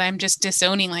something that I'm just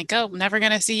disowning, like, oh, never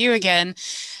gonna see you again.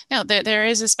 No, there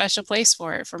is a special place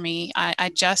for it for me. I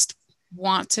just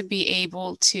want to be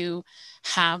able to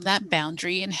have that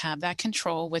boundary and have that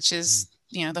control, which is,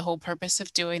 the whole purpose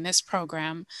of doing this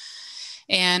program.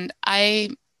 And I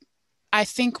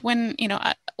think when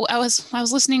I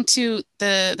was listening to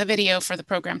the video for the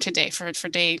program today for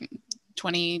day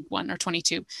 21 or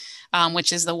 22,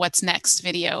 which is the What's Next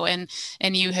video. And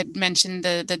you had mentioned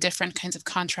the different kinds of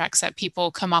contracts that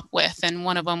people come up with. And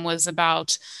one of them was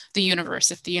about the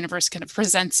universe, if the universe kind of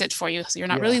presents it for you. So you're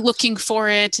not really looking for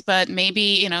it, but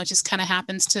maybe, it just kind of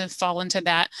happens to fall into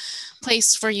that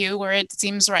place for you where it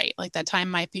seems right. Like that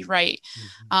time might be right.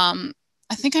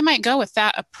 I think I might go with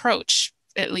that approach,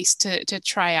 at least to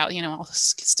try out. I'll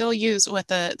still use with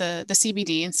the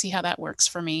CBD and see how that works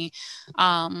for me.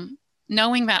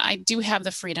 Knowing that I do have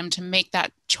the freedom to make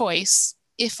that choice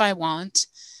if I want,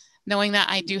 knowing that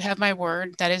I do have my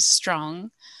word that is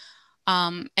strong.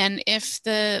 And if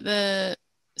the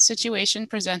situation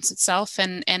presents itself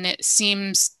and it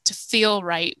seems to feel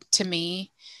right to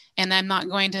me, and I'm not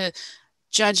going to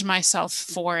judge myself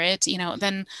for it,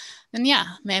 then yeah,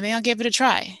 maybe I'll give it a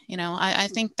try. I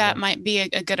think that might be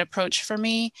a good approach for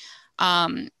me,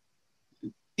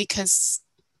 because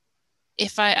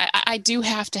if I do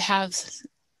have to have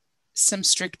some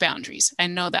strict boundaries. I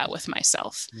know that with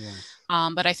myself.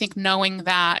 But I think knowing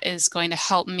that is going to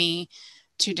help me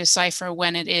to decipher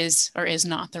when it is or is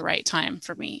not the right time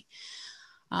for me.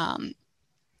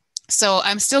 So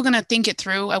I'm still going to think it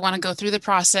through. I want to go through the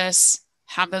process,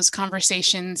 have those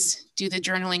conversations, do the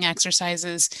journaling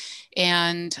exercises,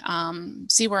 and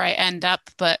see where I end up.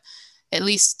 But at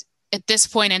least at this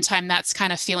point in time, that's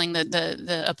kind of feeling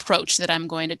the approach that I'm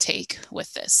going to take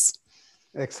with this.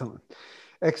 Excellent.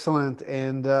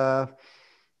 And,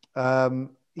 I'm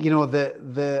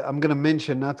going to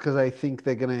mention, not because I think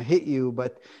they're going to hit you,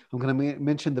 but I'm going to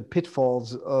mention the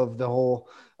pitfalls of the whole,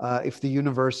 if the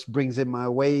universe brings it my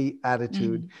way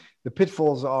attitude. The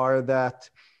pitfalls are that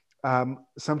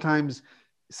sometimes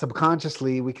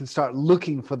subconsciously we can start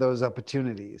looking for those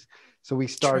opportunities. So we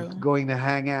start going to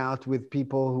hang out with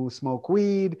people who smoke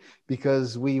weed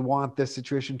because we want the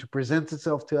situation to present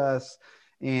itself to us.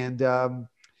 And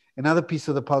another piece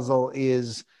of the puzzle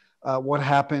is what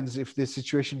happens if this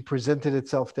situation presented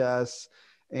itself to us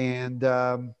and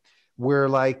we're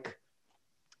like,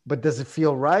 but does it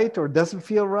feel right or doesn't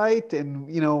feel right? And,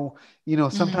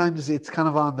 sometimes it's kind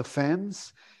of on the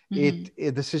fence.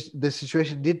 The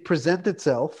situation did present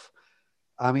itself.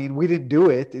 I mean, we didn't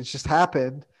do it. It just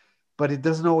happened, but it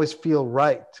doesn't always feel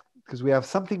right because we have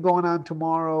something going on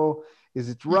tomorrow. Is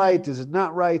it right? Is it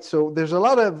not right? So there's a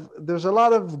lot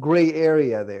of gray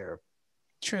area there.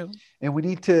 True. And we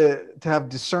need to have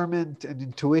discernment and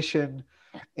intuition.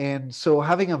 And so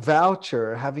having a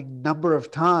voucher, having number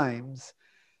of times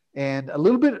and a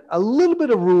little bit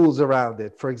of rules around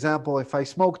it. For example, if I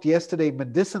smoked yesterday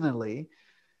medicinally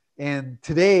and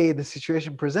today the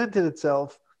situation presented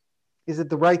itself, is it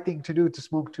the right thing to do to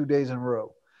smoke 2 days in a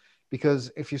row?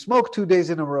 Because if you smoke 2 days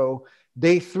in a row,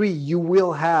 day 3, you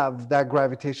will have that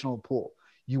gravitational pull.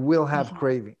 You will have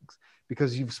cravings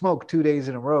because you've smoked 2 days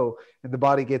in a row and the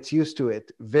body gets used to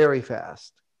it very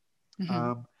fast.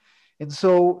 And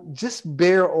so just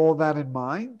bear all that in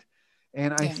mind.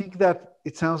 And I think that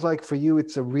it sounds like for you,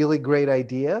 it's a really great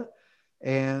idea.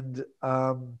 And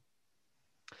I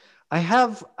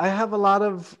have a lot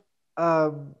of,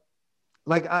 I'm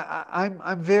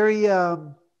very,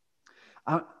 I'm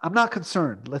not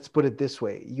concerned. Let's put it this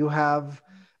way. You have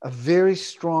a very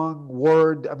strong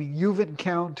word. I mean, you've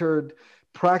encountered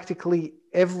practically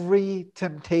every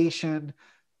temptation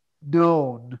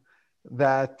known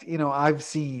that, I've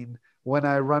seen when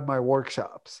I run my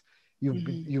workshops.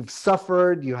 You've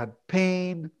suffered, you had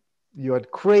pain, you had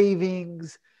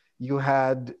cravings, you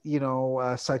had,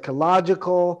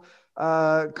 psychological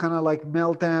kind of like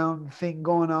meltdown thing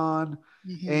going on,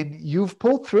 and you've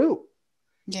pulled through.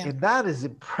 And that is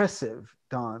impressive,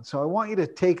 Dawn. So I want you to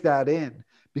take that in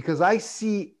because I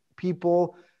see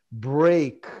people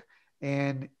break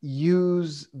and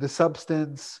use the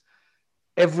substance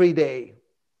every day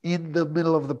in the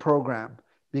middle of the program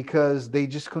because they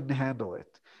just couldn't handle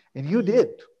it. And you did.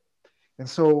 And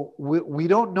so we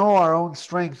don't know our own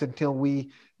strength until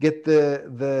we get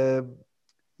the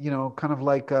kind of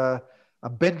like a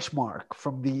benchmark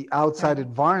from the outside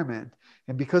environment.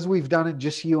 And because we've done it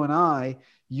just you and I,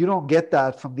 you don't get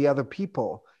that from the other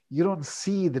people. You don't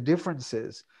see the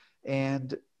differences.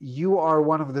 And you are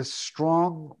one of the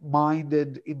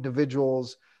strong-minded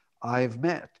individuals I've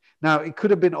met. Now, it could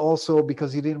have been also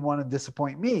because you didn't want to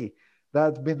disappoint me.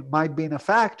 That might be a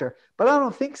factor, but I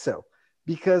don't think so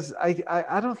because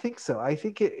I don't think so. I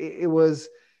think it was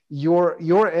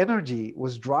your energy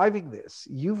was driving this.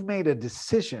 You've made a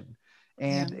decision,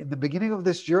 and in the beginning of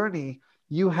this journey,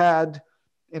 you had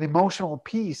an emotional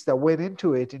piece that went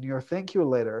into it in your thank you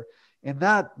letter, and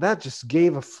that just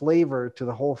gave a flavor to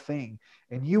the whole thing.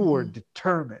 And you were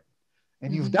determined,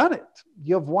 and you've done it.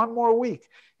 You have one more week.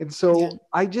 And Yeah. so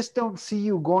I just don't see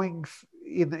you going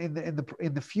in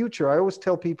the future. I always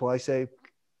tell people, I say,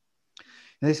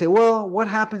 and they say, well, what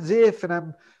happens if, and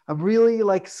I'm really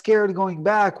like scared of going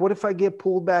back. What if I get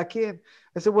pulled back in?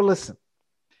 I said, well, listen,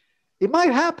 it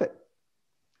might happen.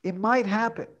 It might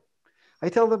happen. I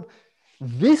tell them,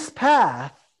 this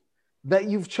path that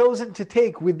you've chosen to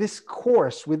take with this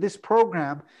course, with this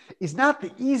program, is not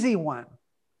the easy one.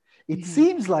 It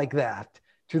seems like that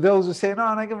to those who say, no,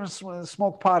 I'm not going to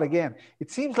smoke pot again.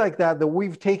 It seems like that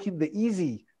we've taken the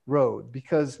easy road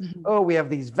because, oh, we have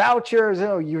these vouchers.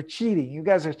 Oh, you're cheating. You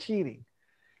guys are cheating.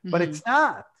 But it's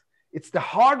not. It's the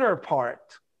harder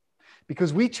part,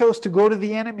 because we chose to go to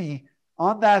the enemy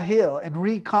on that hill and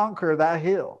reconquer that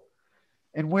hill.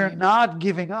 And we're not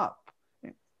giving up.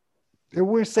 And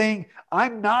we're saying,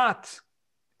 I'm not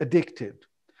addicted.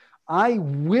 I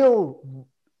will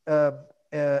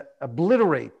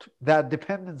obliterate that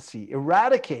dependency,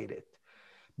 eradicate it,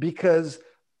 because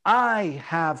I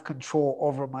have control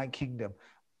over my kingdom.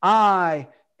 I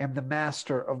am the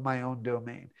master of my own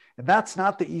domain. And that's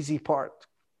not the easy part.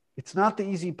 It's not the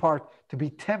easy part to be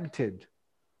tempted,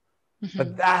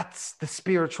 but that's the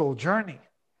spiritual journey.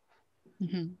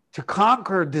 To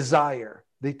conquer desire.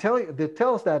 They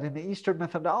tell us that in the Eastern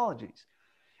methodologies.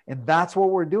 And that's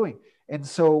what we're doing. And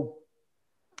so,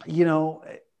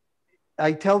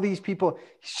 I tell these people,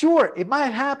 sure, it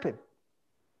might happen.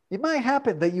 It might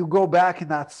happen that you go back in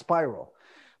that spiral,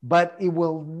 but it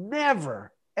will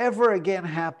never, ever again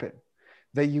happen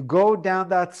that you go down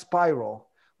that spiral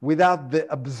without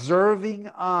the observing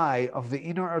eye of the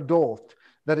inner adult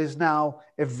that is now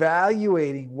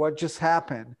evaluating what just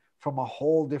happened from a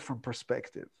whole different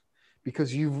perspective,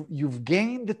 because you've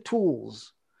gained the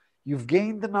tools, you've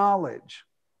gained the knowledge.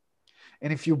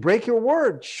 And if you break your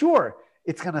word, sure,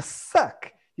 it's going to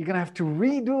suck. You're going to have to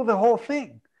redo the whole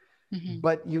thing.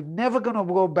 But you're never going to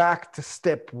go back to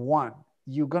step one.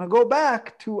 You're going to go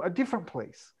back to a different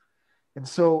place. And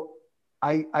so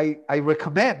I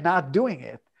recommend not doing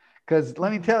it, because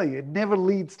let me tell you, it never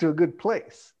leads to a good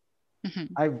place.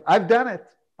 I've done it.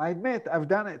 I admit I've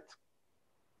done it.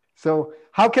 So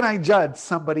how can I judge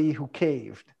somebody who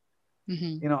caved?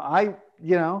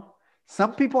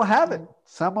 Some people haven't.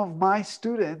 Some of my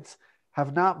students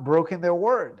have not broken their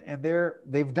word, and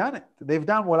they've done it. They've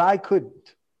done what I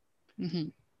couldn't.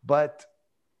 But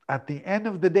at the end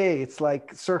of the day, it's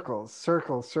like circles,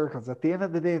 circles, circles. At the end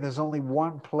of the day, there's only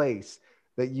one place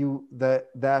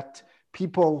that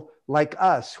people like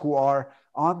us who are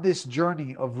on this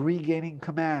journey of regaining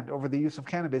command over the use of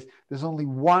cannabis, there's only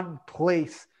one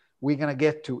place we're going to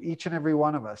get to, each and every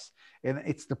one of us. And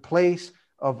it's the place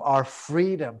of our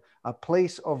freedom, a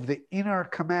place of the inner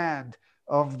command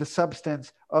of the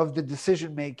substance, of the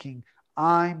decision-making.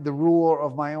 I'm the ruler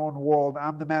of my own world.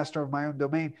 I'm the master of my own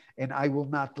domain. And I will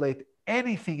not let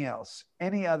anything else,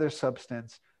 any other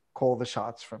substance, call the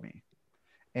shots for me.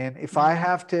 And if I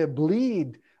have to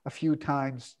bleed a few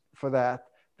times for that,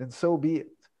 then so be it.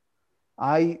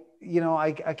 I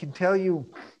can tell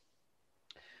you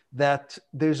that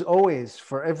there's always,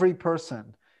 for every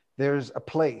person, there's a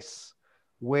place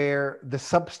where the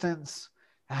substance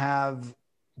have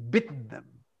bitten them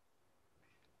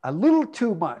a little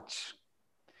too much.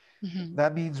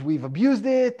 That means we've abused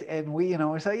it, and we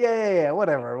say, yeah,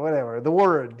 whatever, the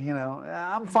word,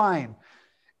 I'm fine.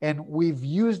 And we've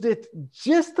used it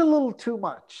just a little too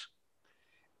much.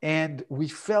 And we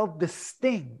felt the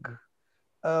sting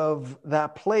of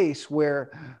that place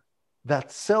where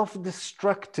that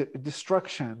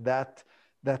self-destruction, that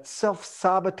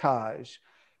self-sabotage,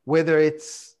 whether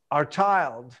it's our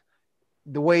child,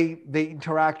 the way they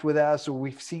interact with us, or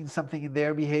we've seen something in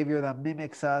their behavior that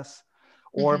mimics us,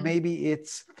 or maybe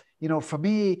it's, for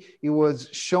me, it was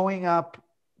showing up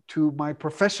to my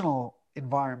professional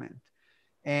environment.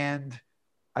 And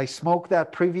I smoked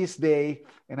that previous day,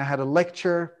 and I had a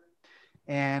lecture,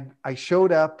 and I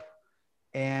showed up,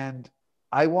 and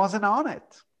I wasn't on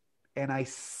it, and I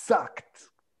sucked.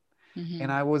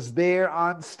 And I was there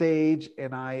on stage,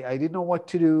 and I didn't know what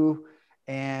to do,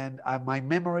 and my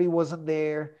memory wasn't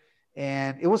there,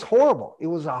 and it was horrible. It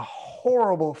was a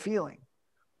horrible feeling.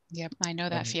 Yep, I know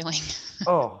that feeling.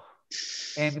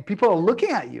 And people are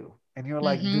looking at you, and you're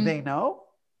like, do they know?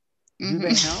 Do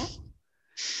they know?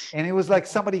 And it was like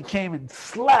somebody came and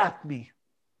slapped me,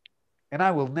 and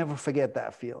I will never forget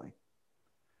that feeling.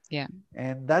 Yeah.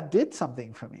 And that did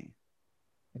something for me.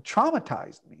 It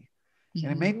traumatized me. And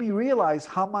it made me realize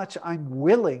how much I'm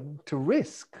willing to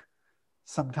risk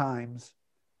sometimes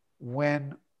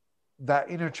when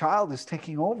that inner child is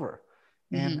taking over.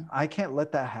 And I can't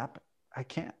let that happen. I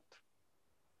can't.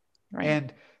 Right.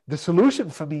 And The solution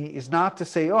for me is not to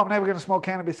say, oh, I'm never going to smoke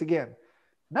cannabis again.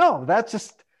 No, that's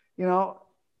just,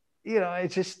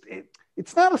 it's just,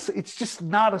 it's just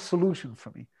not a solution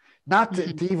for me. Not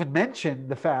to even mention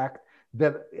the fact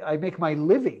that I make my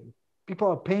living. People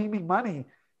are paying me money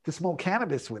to smoke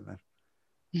cannabis with them.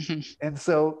 And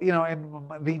so, and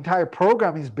the entire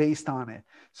program is based on it.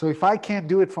 So if I can't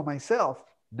do it for myself,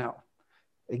 no.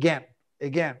 Again,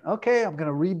 okay, I'm going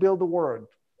to rebuild the world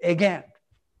again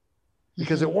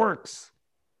because it works.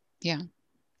 Yeah.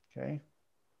 Okay.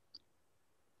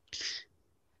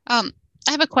 I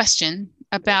have a question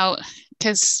about,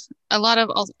 because a lot of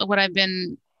what I've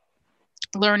been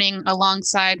learning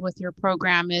alongside with your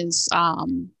program is,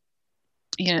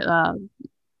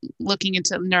 looking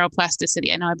into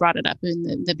neuroplasticity. I know I brought it up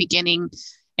in the beginning,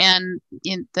 and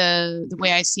in the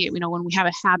way I see it, when we have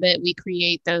a habit, we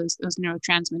create those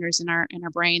neurotransmitters in our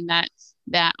brain that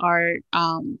are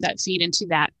that feed into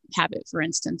that habit. For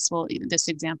instance, well, this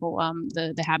example,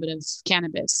 the habit of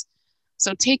cannabis.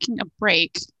 So taking a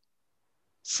break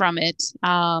from it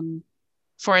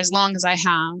for as long as I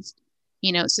have,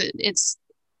 so it's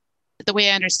the way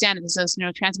I understand it is those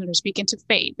neurotransmitters begin to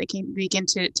fade. They can begin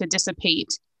to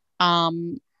dissipate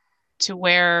to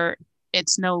where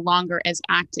it's no longer as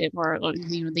active, or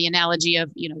the analogy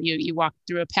of you walk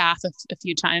through a path a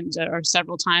few times or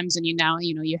several times, and you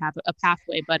have a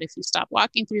pathway, but if you stop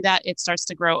walking through that, it starts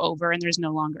to grow over and there's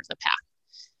no longer the path.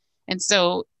 And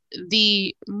so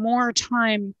the more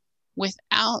time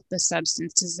without the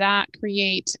substance, does that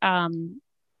create not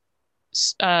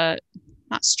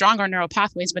stronger neural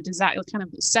pathways, but does that kind of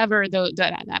sever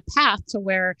that path to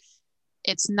where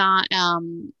it's not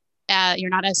you're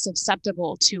not as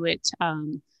susceptible to it,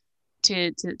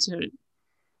 to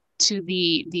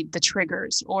the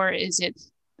triggers? Or is it,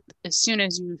 as soon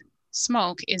as you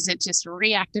smoke, is it just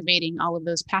reactivating all of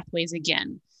those pathways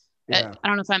again? Yeah. I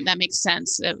don't know if that makes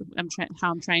sense.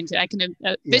 I can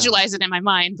visualize it in my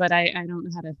mind, but I don't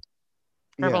know how to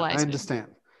verbalize it. I understand.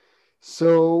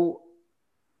 So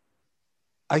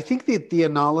I think that the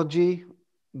analogy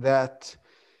that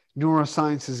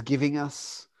neuroscience is giving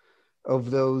us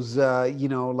of those,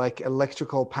 like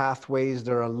electrical pathways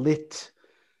that are lit,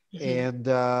 and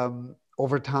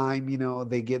over time,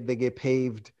 they get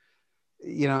paved.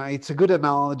 It's a good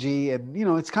analogy, and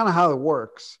it's kind of how it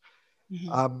works.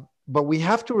 But we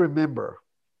have to remember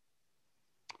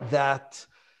that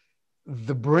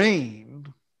the brain,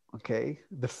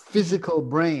 the physical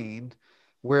brain,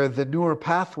 where the neural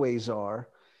pathways are,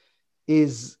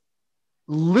 is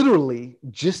literally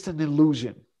just an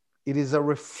illusion. It is a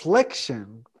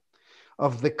reflection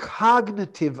of the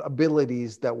cognitive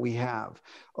abilities that we have,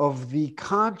 of the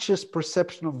conscious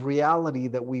perception of reality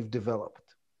that we've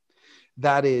developed.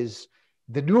 That is,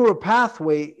 the neural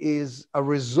pathway is a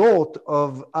result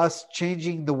of us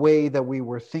changing the way that we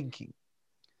were thinking.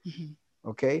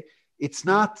 Okay? It's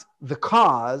not the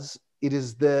cause, it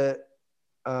is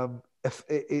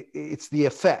it's the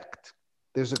effect.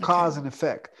 There's a cause and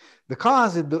effect. The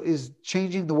cause is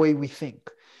changing the way we think.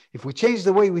 If we change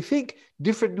the way we think,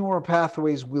 different neural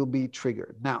pathways will be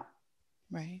triggered. Now,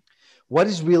 what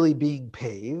is really being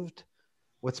paved?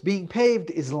 What's being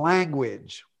paved is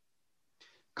language.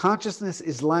 Consciousness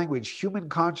is language. Human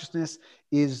consciousness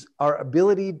is our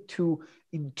ability to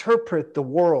interpret the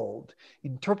world,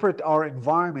 interpret our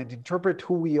environment, interpret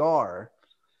who we are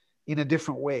in a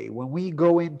different way. When we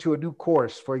go into a new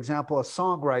course, for example, a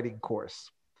songwriting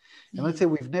course, and let's say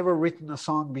we've never written a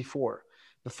song before,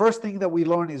 the first thing that we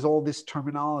learn is all this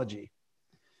terminology.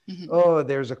 Oh,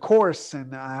 there's a course,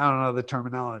 and I don't know the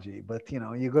terminology, but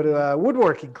you go to a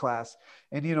woodworking class,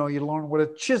 and you learn what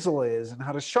a chisel is and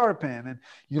how to sharpen, and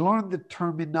you learn the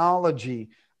terminology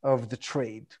of the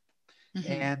trade.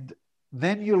 And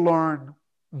then you learn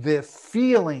the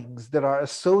feelings that are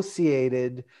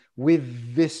associated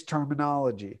with this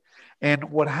terminology. And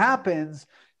what happens,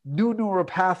 new neural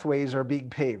pathways are being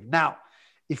paved. Now,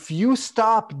 if you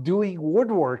stop doing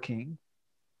woodworking,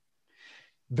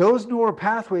 those neural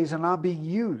pathways are not being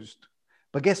used.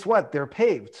 But guess what? They're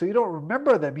paved. So you don't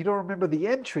remember them. You don't remember the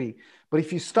entry. But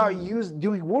if you start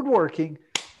doing woodworking,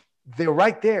 they're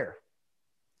right there.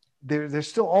 They're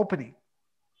still opening.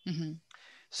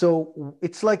 So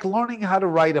it's like learning how to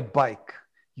ride a bike.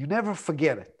 You never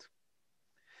forget it.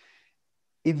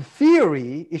 In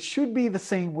theory, it should be the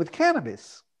same with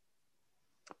cannabis.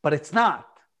 But it's not.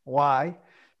 Why?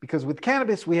 Because with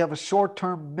cannabis, we have a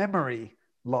short-term memory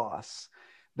loss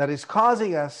that is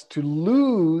causing us to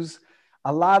lose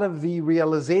a lot of the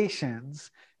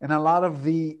realizations and a lot of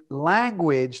the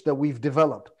language that we've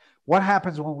developed. What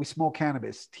happens when we smoke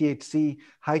cannabis? THC,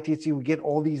 high THC, we get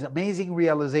all these amazing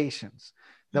realizations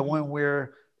that when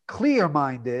we're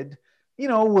clear-minded,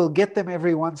 we'll get them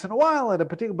every once in a while at a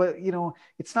particular, but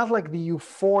it's not like the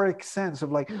euphoric sense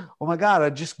of like, oh my God, I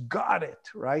just got it,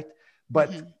 right? But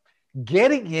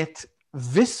getting it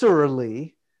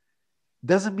viscerally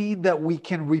doesn't mean that we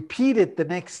can repeat it the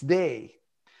next day.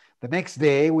 The next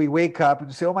day we wake up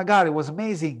and say, oh my God, it was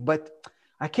amazing, but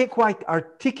I can't quite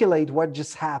articulate what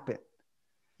just happened.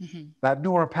 That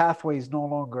neural pathway is no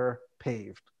longer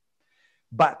paved.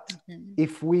 But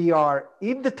if we are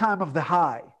in the time of the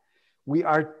high, we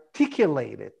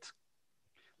articulate it.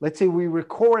 Let's say we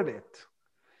record it.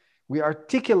 We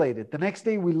articulate it. The next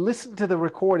day we listen to the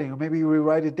recording, or maybe we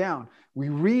write it down. We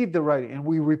read the writing and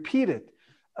we repeat it.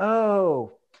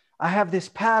 Oh, I have this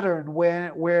pattern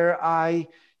where I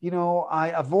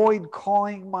avoid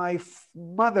calling my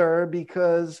mother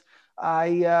because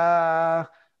I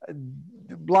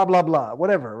blah, blah, blah,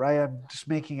 whatever, right? I'm just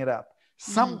making it up.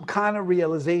 Some kind of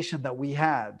realization that we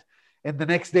had. And the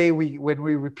next day, when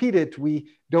we repeat it,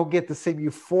 we don't get the same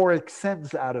euphoric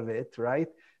sense out of it, right?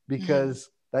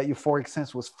 Because that euphoric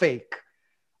sense was fake.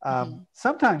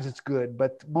 Sometimes it's good,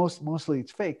 but mostly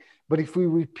it's fake. But if we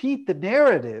repeat the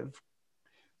narrative,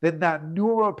 then that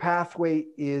neural pathway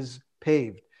is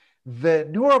paved. The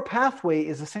neural pathway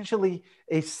is essentially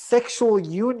a sexual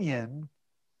union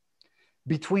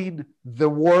between the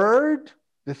word,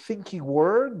 the thinking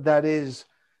word, that is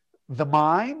the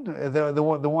mind, the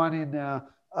one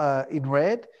in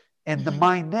red, and the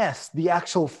mindness, the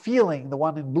actual feeling, the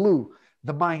one in blue,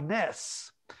 the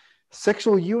mindness.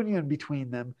 Sexual union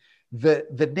between them,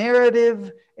 the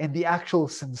narrative and the actual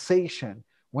sensation.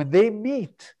 When they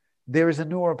meet, there is a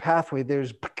neural pathway,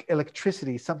 there's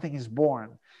electricity, something is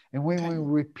born. And when we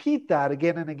repeat that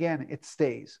again and again, it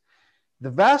stays. The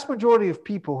vast majority of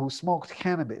people who smoked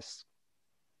cannabis,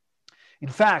 in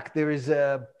fact, there is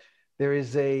a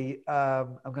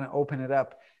I'm going to open it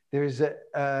up. There's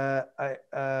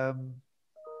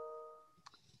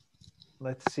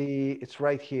let's see, it's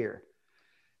right here.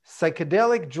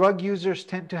 Psychedelic drug users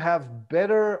tend to have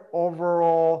better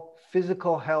overall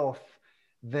physical health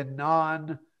than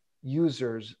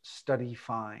non-users, study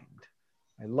find.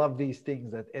 I love these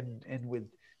things that end with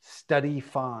study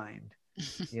find.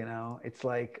 It's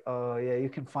like, oh yeah, you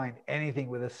can find anything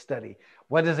with a study.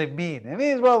 What does it mean? It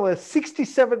means, well,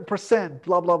 67%,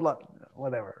 blah, blah, blah,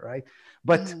 whatever, right?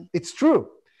 But it's true.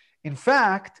 In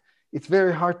fact, it's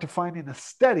very hard to find in a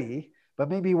study, but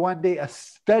maybe one day a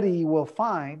study will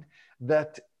find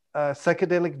that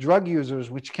psychedelic drug users,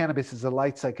 which cannabis is a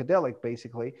light psychedelic,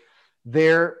 basically,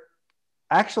 they're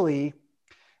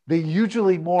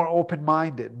usually more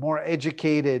open-minded, more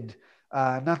educated,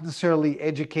 not necessarily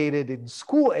educated in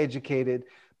school educated,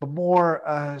 but more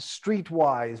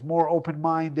streetwise, more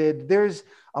open-minded. There's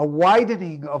a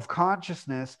widening of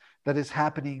consciousness that is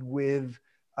happening with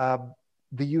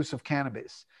the use of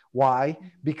cannabis. Why?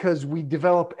 Because we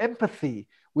develop empathy,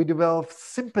 we develop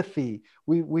sympathy,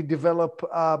 we develop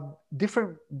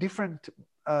different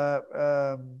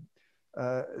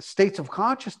states of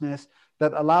consciousness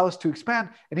that allow us to expand.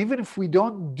 And even if we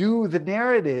don't do the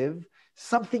narrative,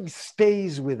 something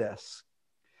stays with us.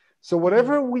 So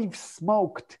whatever we've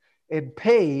smoked and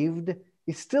paved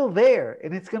is still there,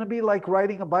 and it's going to be like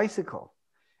riding a bicycle,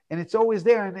 and it's always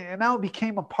there. And now it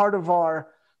became a part of our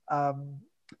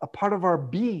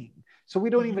being. So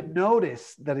we don't even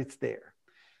notice that it's there.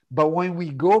 But when we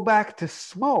go back to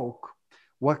smoke,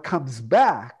 what comes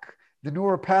back, the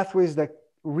neural pathways that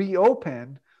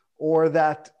reopen or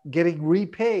that getting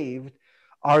repaved,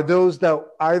 are those that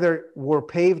either were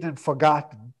paved and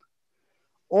forgotten,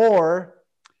 or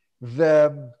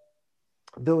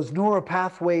those neural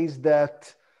pathways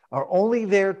that are only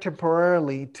there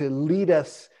temporarily to lead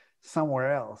us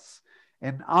somewhere else.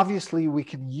 And obviously we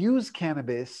can use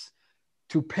cannabis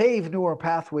to pave neural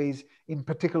pathways in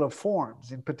particular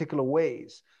forms, in particular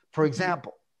ways. For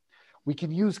example, we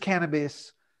can use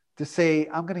cannabis to say,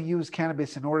 I'm going to use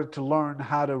cannabis in order to learn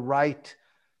how to write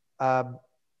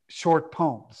short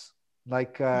poems,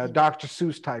 like Dr.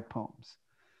 Seuss type poems.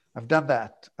 I've done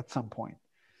that at some point.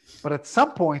 But at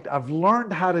some point, I've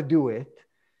learned how to do it.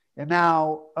 And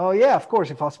now, oh yeah, of course,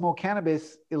 if I smoke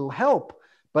cannabis, it'll help.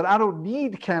 But I don't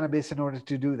need cannabis in order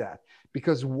to do that.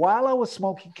 Because while I was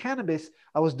smoking cannabis,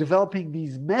 I was developing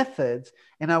these methods,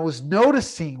 and I was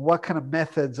noticing what kind of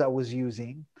methods I was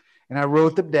using. And I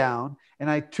wrote them down, and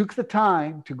I took the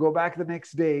time to go back the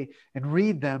next day and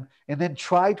read them, and then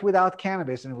try it without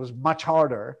cannabis. And it was much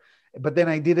harder. But then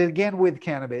I did it again with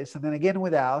cannabis, and then again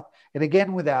without, and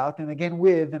again without, and again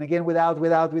with, and again without.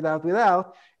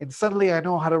 And suddenly I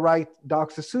know how to write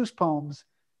Dr. Seuss poems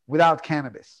without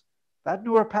cannabis. That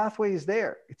neural pathway is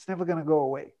there. It's never going to go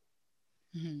away.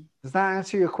 Mhm. Does that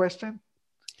answer your question?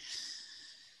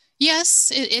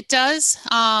 Yes, it does.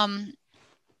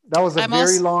 That was a I'm very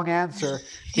also, long answer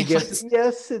to it get. was.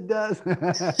 Yes, it does.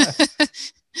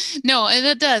 No, and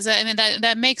it does. I mean,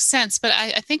 that makes sense. But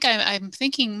I think I'm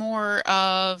thinking more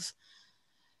of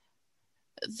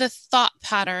the thought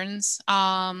patterns.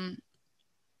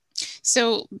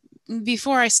 So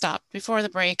before I stopped, before the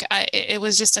break, it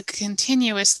was just a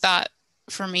continuous thought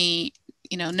for me,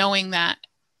 knowing that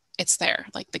it's there,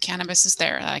 like the cannabis is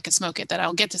there, that I can smoke it, that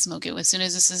I'll get to smoke it as soon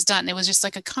as this is done. It was just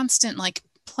like a constant like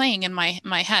playing in my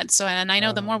head. So, and I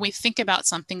know the more we think about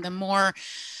something, the more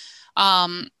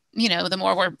the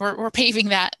more we're paving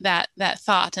that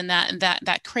thought and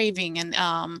that craving.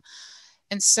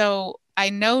 And so I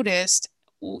noticed,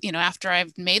 after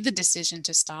I've made the decision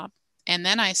to stop, and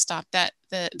then I stopped, that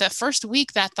the first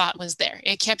week that thought was there.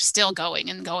 It kept still going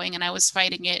and going, and I was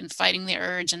fighting it and fighting the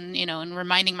urge, and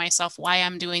reminding myself why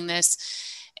I'm doing this.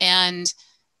 And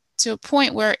to a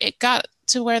point where it got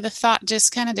to where the thought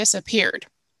just kind of disappeared.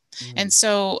 And Mm,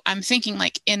 so I'm thinking,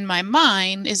 like, in my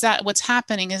mind, is that what's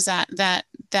happening? Is that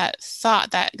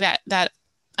thought, that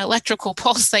electrical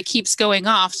pulse that keeps going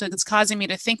off, so it's causing me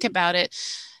to think about it,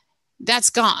 that's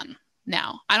gone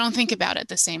now. I don't think about it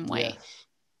the same way. yes.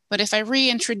 But if I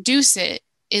reintroduce it,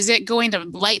 is it going to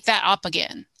light that up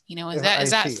again? Is that I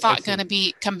is that see. I thought going see. to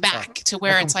be come Uh, back to I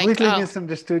where it's like, completely oh,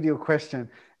 misunderstood your question.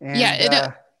 yeah, And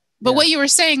but yeah, what you were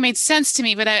saying made sense to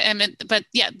me. But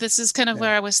yeah, this is kind of yeah.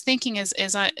 where I was thinking is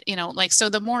I, like, so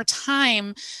the more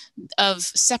time of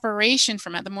separation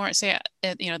from it, the more, say,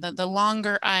 the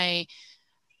longer I,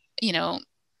 you know,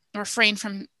 refrain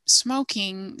from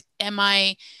smoking, am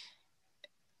I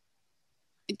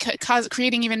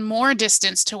creating even more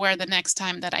distance to where the next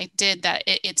time that I did that,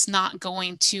 it's not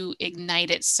going to ignite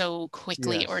it so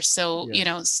quickly or Yes. so,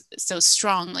 Yes. so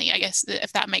strongly, I guess,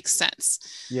 if that makes sense.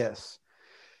 Yes.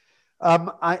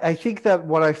 I think that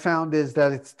what I found is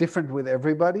that it's different with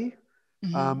everybody.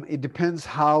 Hmm. It depends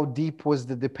how deep was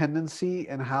the dependency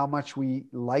and how much we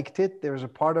liked it. There's a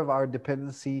part of our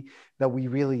dependency that we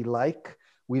really like.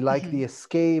 We like the Hmm.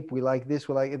 escape. We like this.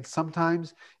 We like it.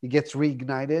 Sometimes it gets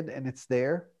reignited and it's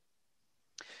there,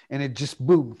 and it just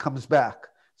boom comes back.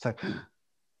 It's like,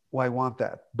 oh, I want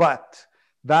that. But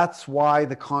that's why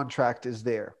the contract is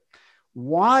there.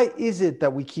 Why is it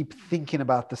that we keep thinking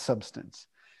about the substance?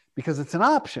 Because it's an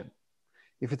option.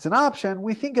 If it's an option,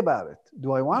 we think about it.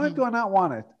 Do I want it? Hmm. Do I not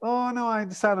want it? Oh, no, I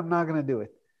decide I'm not going to do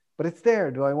it. But it's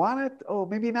there. Do I want it? Oh,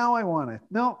 maybe now I want it.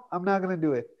 No, I'm not going to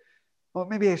do it. Oh,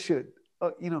 maybe I should.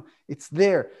 Oh, it's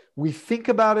there. We think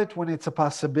about it when it's a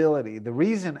possibility. The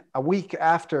reason a week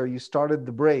after you started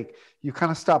the break, you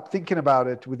kind of stopped thinking about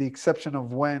it, with the exception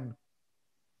of when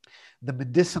the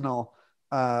medicinal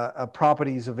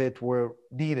properties of it were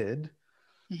needed,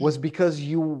 was Hmm. because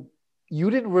you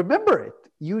didn't remember it.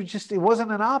 It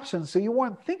wasn't an option, so you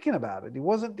weren't thinking about it. It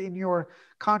wasn't in your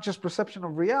conscious perception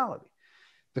of reality.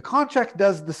 The contract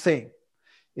does the same.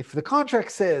 If the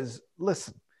contract says,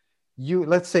 listen,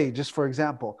 let's say, just for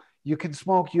example, you can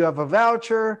smoke, you have a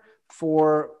voucher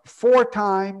for 4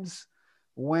 times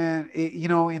when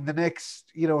in the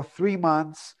next 3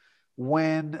 months,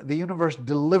 when the universe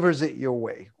delivers it your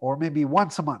way, or maybe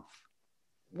once a month,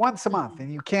 Hmm.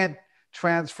 and you can't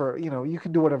transfer, you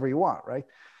can do whatever you want, right?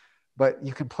 But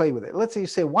you can play with it. Let's say you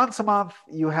say once a month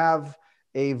you have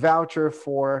a voucher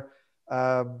for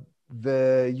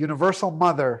the universal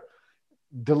mother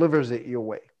delivers it your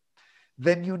way.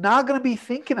 Then you're not going to be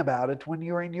thinking about it when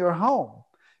you're in your home,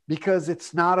 because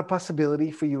it's not a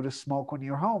possibility for you to smoke when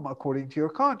you're home according to your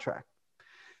contract.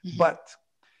 Hmm. But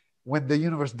when the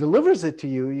universe delivers it to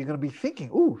you, you're going to be thinking,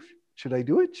 ooh, should I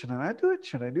do it? Should I not do it?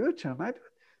 Should I do it? Should I not do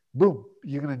it? Boom.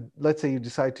 You're going to, let's say you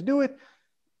decide to do it.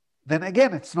 Then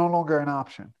again, it's no longer an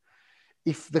option.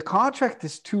 If the contract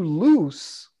is too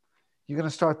loose, you're going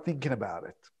to start thinking about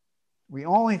it. We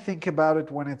only think about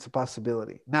it when it's a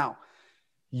possibility. Now,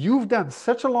 you've done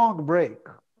such a long break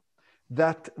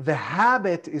that the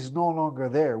habit is no longer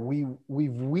there. We've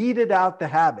weeded out the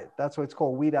habit. That's why it's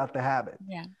called weed out the habit.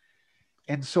 Yeah.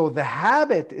 And so the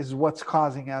habit is what's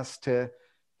causing us to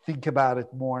think about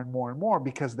it more and more and more,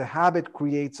 because the habit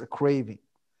creates a craving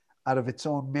out of its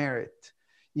own merit,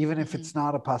 even if Hmm. it's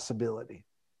not a possibility.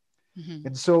 Hmm.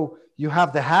 And so you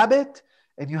have the habit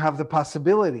and you have the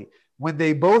possibility. When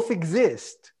they both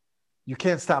exist, you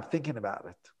can't stop thinking about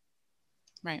it.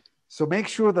 Right. So make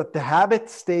sure that the habit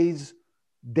stays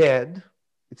dead.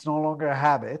 It's no longer a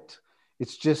habit.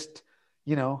 It's just,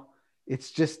 you know,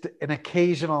 it's just an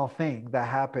occasional thing that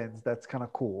happens that's kind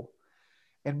of cool.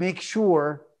 And make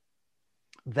sure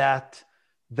that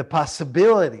the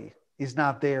possibility is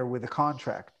not there with the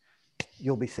contract.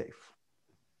 You'll be safe.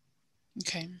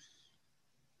 Okay.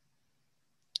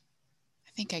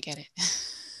 I think I get it.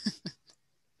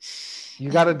 You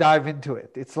got to Yeah. dive into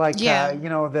it. It's like Yeah.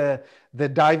 the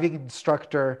diving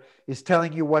instructor is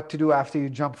telling you what to do after you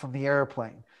jump from the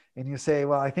airplane, and you say,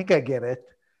 "Well, I think I get it.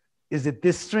 Is it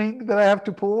this string that I have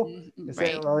to pull?" They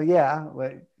say, Right. "Well, yeah,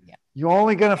 but Yeah. you're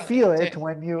only gonna Oh, feel do it it.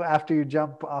 when you after you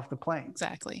jump off the plane."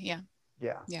 Exactly. Yeah.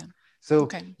 Yeah. Yeah. So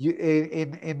Okay. you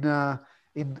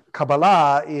in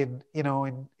Kabbalah, in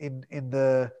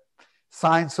the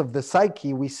science of the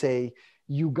psyche, we say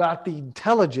you got the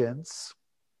intelligence,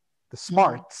 the Hmm.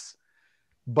 smarts,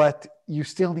 but you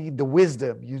still need the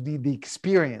wisdom. You need the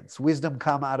experience. Wisdom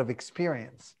come out of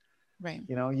experience. Right.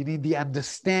 You need the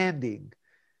understanding,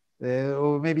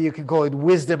 or maybe you can call it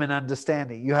wisdom and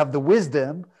understanding. You have the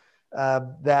wisdom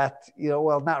that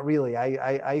well, not really.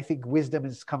 I think wisdom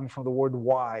is coming from the word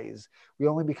wise. We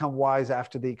only become wise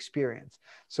after the experience.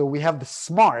 So we have the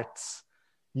smarts.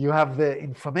 You have the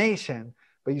information,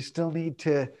 but you still need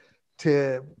to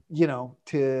you know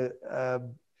to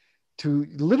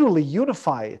literally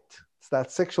unify it. It's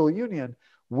that sexual union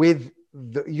with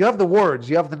you have the words,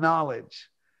 you have the knowledge,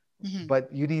 Hmm.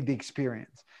 but you need the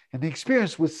experience. And the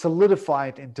experience will solidify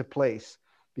it into place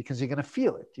because you're going to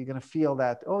feel it. You're going to feel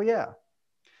that, oh, yeah,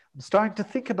 I'm starting to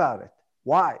think about it.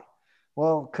 Why?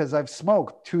 Well, because I've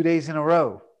smoked 2 days in a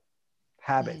row.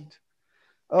 Habit.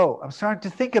 Hmm. Oh, I'm starting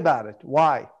to think about it.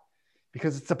 Why?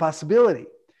 Because it's a possibility.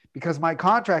 Because my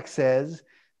contract says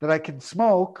that I can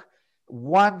smoke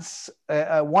once,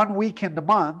 1 weekend a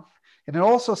month. And it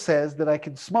also says that I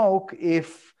can smoke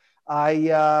if I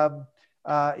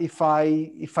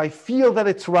feel that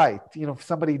it's right. If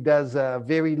somebody does a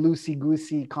very loosey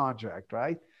goosey contract,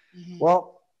 right? Hmm.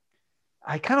 Well,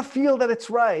 I kind of feel that it's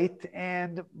right,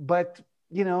 but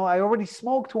I already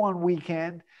smoked 1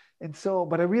 weekend, and so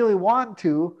but I really want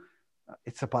to.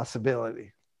 It's a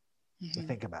possibility to Hmm.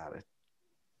 think about it.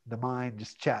 The mind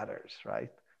just chatters,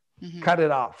 right? Hmm. Cut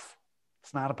it off.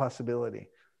 It's not a possibility,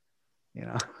 you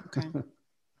know. Okay.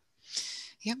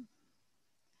 Yep.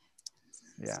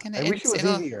 It's Yeah, gonna. I wish it was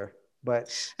It'll. easier, but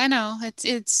I know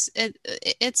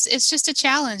it's just a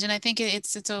challenge, and I think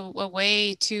it's a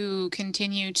way to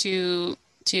continue to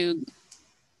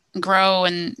grow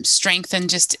and strengthen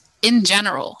just in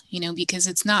general, because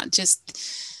it's not just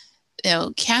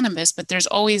cannabis, but there's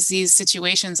always these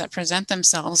situations that present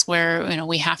themselves where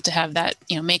we have to have that,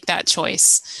 make that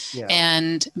choice yeah,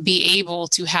 and be able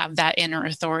to have that inner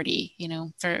authority,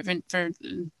 for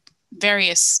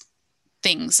various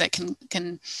things that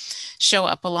can show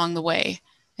up along the way.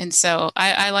 And so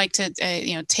I like to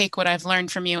take what I've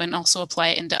learned from you and also apply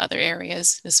it into other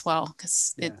areas as well,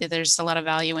 because yeah, there's a lot of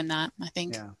value in that, I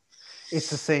think. yeah. It's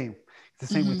the same. It's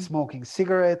the same with Hmm. smoking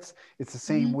cigarettes. It's the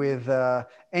same Hmm. with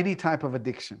any type of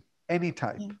addiction, any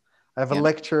type. Yeah. I have a Yeah.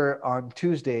 lecture on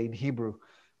Tuesday in Hebrew,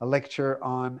 a lecture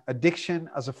on addiction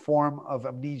as a form of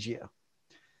amnesia.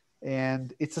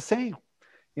 And it's the same.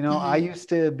 I Hmm. used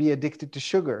to be addicted to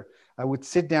sugar. I would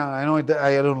sit down. I know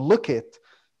I don't look it,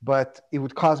 but it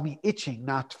would cause me itching,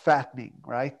 not fattening,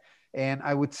 right? And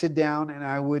I would sit down and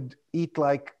I would eat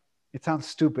like it sounds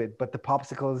stupid, but the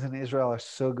popsicles in Israel are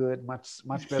so good, much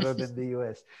better than the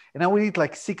US. And I would eat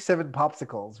like 6, 7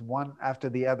 popsicles, one after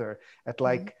the other at Hmm.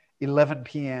 like 11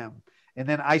 p.m. and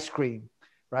then ice cream,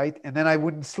 right? And then I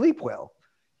wouldn't sleep well.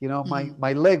 My Hmm.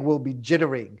 my leg will be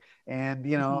jittering, and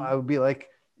Hmm. I would be like,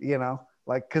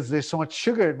 like because there's so much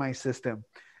sugar in my system,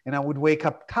 and I would wake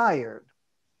up tired.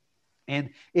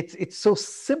 And it's so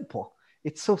simple.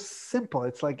 It's so simple.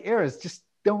 It's like errors, just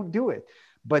don't do it.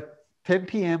 But 10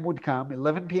 p.m. would come,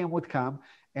 11 p.m. would come,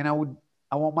 and I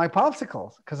want my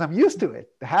popsicles because I'm used to it,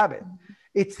 the habit.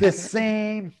 It's the Habit.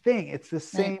 same thing. It's the Right.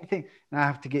 same thing. Now I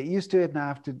have to get used to it. Now I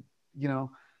have to, you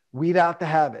know, weed out the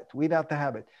habit, weed out the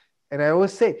habit. And I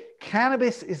always say,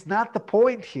 cannabis is not the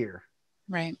point here.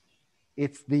 Right.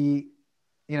 It's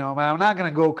I'm not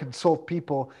going to go consult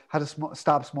people how to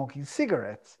stop smoking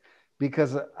cigarettes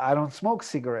because I don't smoke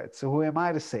cigarettes. So who am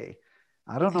I to say?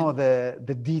 I don't Yeah. know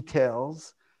the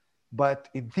details, but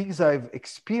in things I've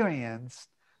experienced,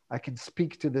 I can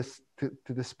speak to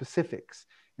to the specifics.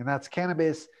 And that's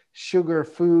cannabis, sugar,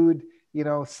 food,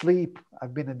 sleep.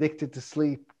 I've been addicted to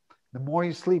sleep. The more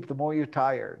you sleep, the more you're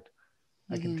tired.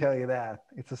 I can Hmm. tell you that.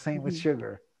 It's the same with Hmm.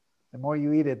 sugar. The more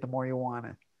you eat it, the more you want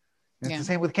it. And it's Yeah.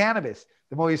 the same with cannabis.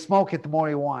 The more you smoke it, the more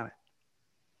you want it.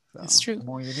 It's So true. the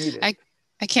more you need it. I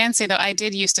I can say though, I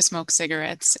did used to smoke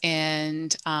cigarettes,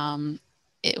 and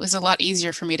it was a lot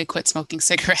easier for me to quit smoking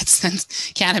cigarettes than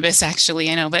cannabis, actually.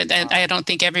 I know, but I Wow. don't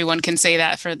think everyone can say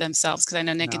that for themselves, because I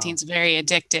know No. nicotine's very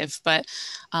addictive. But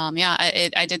yeah,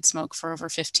 I did smoke for over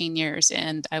 15 years,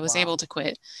 and I was able Wow. to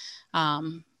quit.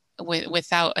 Um,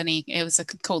 without any. It was a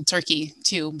cold turkey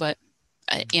too, but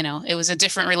it was a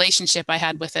different relationship I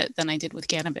had with it than I did with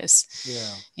cannabis.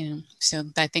 Yeah. So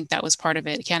I think that was part of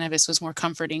it. Cannabis was more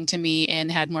comforting to me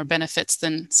and had more benefits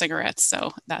than cigarettes.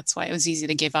 So that's why it was easy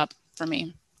to give up for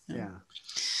me. Yeah.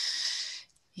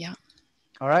 Yeah.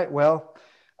 All right. Well,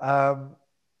 Dawn,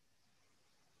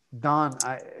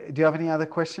 do you have any other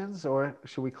questions, or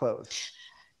should we close?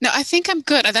 No, I think I'm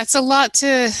good. That's a lot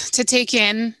to take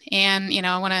in, and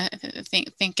I want to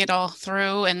think it all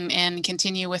through and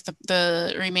continue with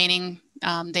the remaining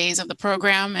days of the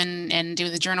program and do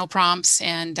the journal prompts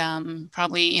and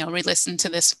probably re-listen to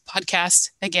this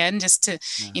podcast again just to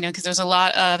because there's a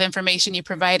lot of information you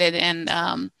provided, and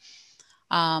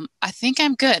I think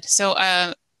I'm good. So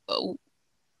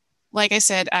like I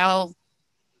said, I'm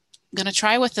going to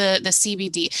try with the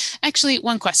CBD. Actually,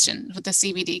 one question with the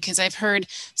CBD, because I've heard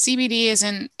CBD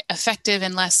isn't effective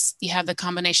unless you have the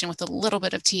combination with a little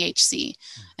bit of THC.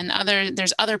 And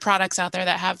there's other products out there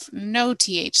that have no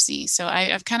THC. So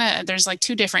I've there's like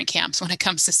two different camps when it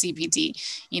comes to CBD.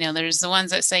 There's the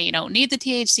ones that say you don't need the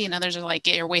THC, and others are like,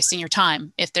 you're wasting your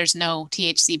time if there's no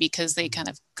THC, because they kind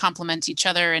of complement each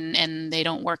other and they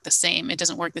don't work the same. It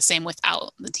doesn't work the same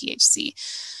without the THC.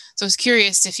 So I was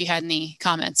curious if you had any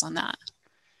comments on that.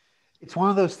 It's one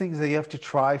of those things that you have to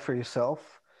try for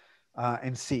yourself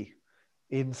and see.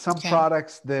 In some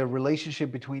products, the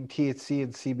relationship between THC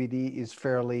and CBD is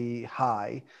fairly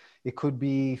high. It could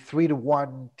be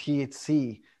 3-to-1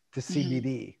 THC to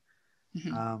CBD.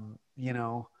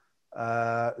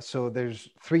 So there's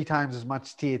 3 times as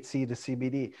much THC to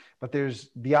CBD, but there's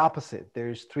the opposite.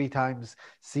 There's 3 times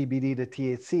CBD to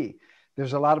THC.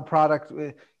 There's a lot of products.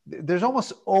 There's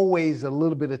almost always a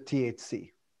little bit of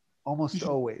THC, almost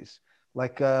always,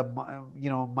 like,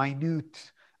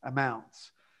 minute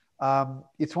amounts.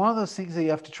 It's one of those things that you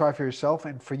have to try for yourself.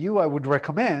 And for you, I would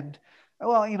recommend, I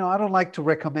don't like to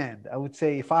recommend. I would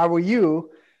say if I were you,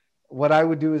 what I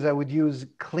would do is I would use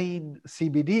clean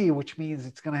CBD, which means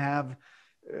it's going to have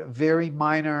very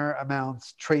minor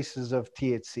amounts, traces of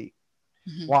THC.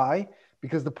 Why?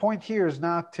 Because the point here is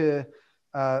not to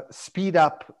speed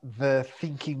up the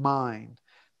thinking mind.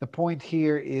 The point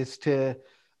here is to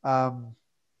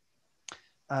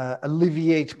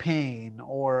alleviate pain,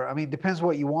 or, depends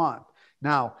what you want.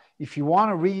 Now, if you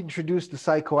want to reintroduce the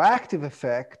psychoactive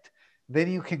effect, then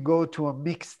you can go to a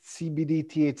mixed CBD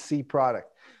THC product.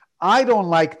 I don't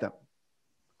like them.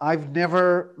 I've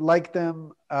never liked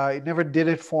them. It never did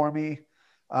it for me.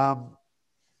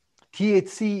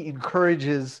 THC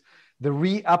encourages the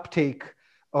reuptake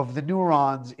of the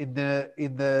neurons in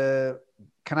the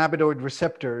cannabinoid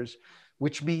receptors,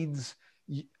 which means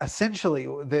essentially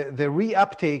the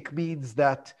reuptake means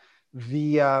that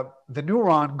the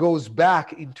neuron goes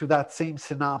back into that same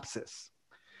synapses.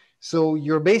 So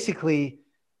you're basically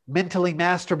mentally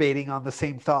masturbating on the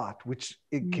same thought, which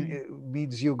it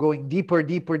means you're going deeper,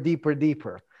 deeper, deeper,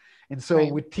 deeper. And so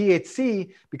with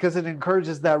THC, because it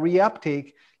encourages that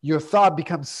reuptake, your thought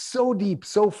becomes so deep,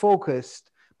 so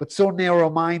focused, but so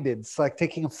narrow-minded. It's like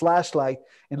taking a flashlight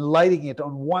and lighting it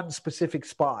on one specific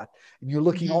spot. And you're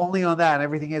looking only on that, and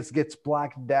everything else gets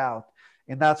blackened out.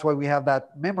 And that's why we have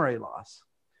that memory loss.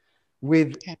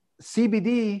 With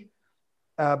CBD,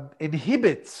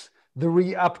 inhibits the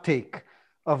reuptake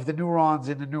of the neurons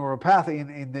in the neuropathy,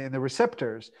 in the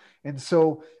receptors. And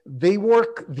so they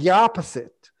work the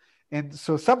opposite. And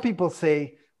so some people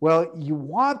say, well, you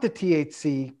want the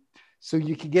THC so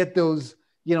you can get those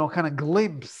kind of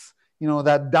glimpse,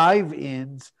 that dive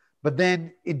ins, but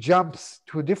then it jumps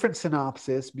to a different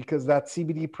synopsis because that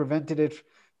CBD prevented it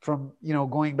from,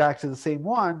 going back to the same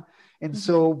one. And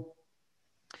so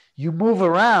you move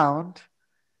around,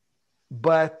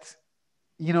 but,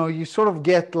 you sort of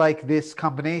get like this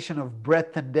combination of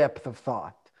breadth and depth of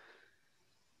thought.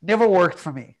 Never worked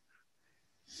for me.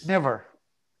 Never.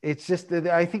 It's just that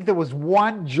I think there was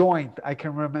one joint I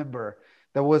can remember.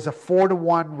 There was a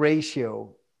 4-to-1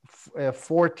 ratio, 4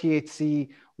 THC,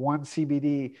 1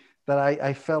 CBD, that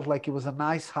I felt like it was a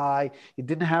nice high. It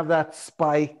didn't have that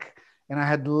spike, and I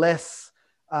had less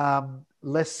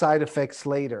side effects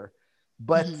later.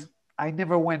 But I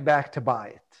never went back to buy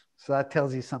it. So that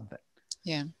tells you something.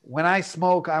 Yeah. When I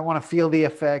smoke, I want to feel the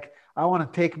effect. I want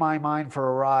to take my mind for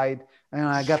a ride. And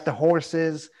I got the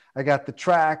horses. I got the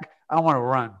track. I want to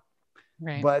run.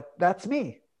 Right. But that's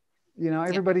me.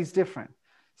 Everybody's different.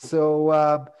 So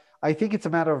I think it's a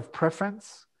matter of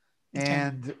preference.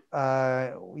 And,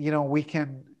 we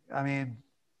can,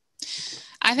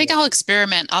 I think I'll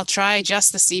experiment. I'll try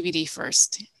just the CBD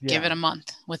first. Give it a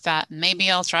month with that. Maybe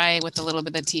I'll try with a little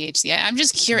bit of THC. I'm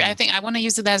just curious. I think I want to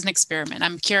use it as an experiment.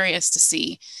 I'm curious to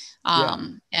see Yeah.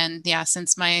 And yeah,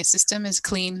 since my system is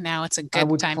clean now, it's a I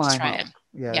good would time to climb try it. up.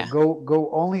 Yeah, Yeah. go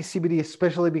only CBD,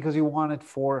 especially because you want it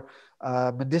for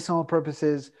medicinal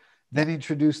purposes. Yeah. Then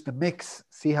introduce the mix,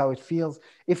 see how it feels.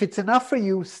 If it's enough for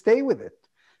you, stay with it,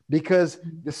 because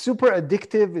Mhm. the super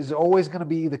addictive is always going to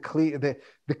be the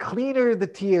cleaner the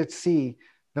THC,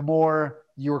 the more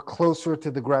you're closer to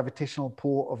the gravitational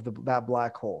pull of that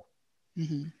black hole.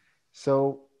 Mhm.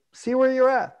 So see where you're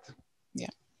at. Yeah.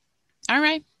 All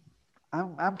right.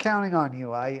 I'm counting on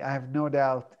you. I have no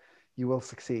doubt you will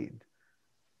succeed.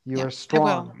 You're Yeah, a I will.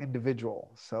 strong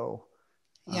individual. So,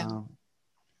 Yeah. um,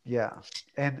 yeah.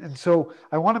 And so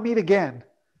I want to meet again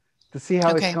to see how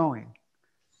it's Okay. going,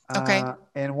 Okay.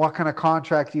 and what kind of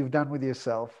contract you've done with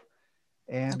yourself.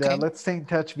 And Okay. let's stay in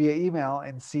touch via email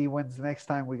and see when's the next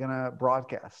time we're going to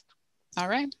broadcast. All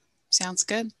right. Sounds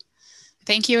good.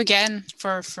 Thank you again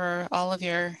for all of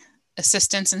your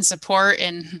assistance and support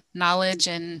and knowledge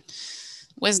and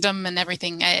wisdom and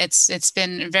everything. It's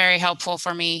been very helpful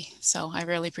for me, so I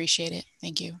really appreciate it.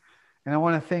 Thank you. And I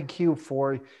want to thank you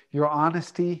for your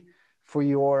honesty, for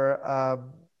your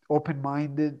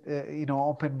open-minded,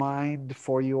 open mind,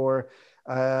 for your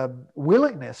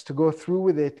willingness to go through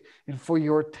with it, and for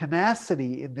your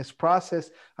tenacity in this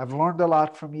process. I've learned a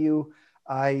lot from you.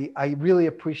 I really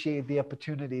appreciate the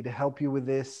opportunity to help you with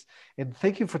this, and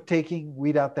thank you for taking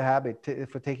Weed Out the Habit,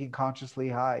 for taking Consciously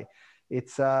High.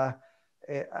 It's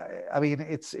I mean,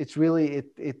 it's really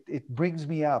it brings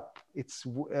me up. It's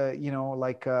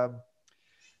like.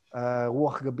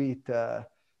 وخ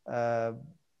uh,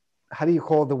 how do you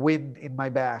call the wind in my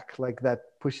back, like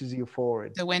that pushes you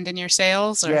forward? The wind in your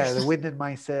sails, or Yeah, the wind in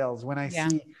my sails. When I yeah.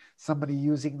 see somebody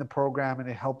using the program and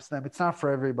it helps them, it's not for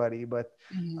everybody, but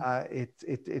Mhm.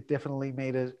 it definitely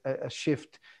made a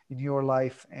shift in your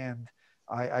life. And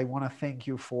I want to thank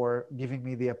you for giving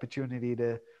me the opportunity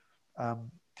to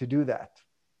do that.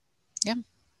 Yeah.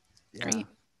 Yeah. Great.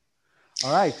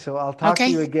 All right. So I'll talk to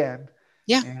Okay. you again.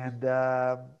 Yeah. And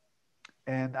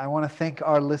and I want to thank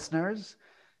our listeners.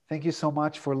 Thank you so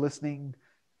much for listening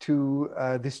to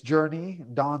this journey,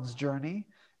 Don's journey,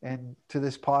 and to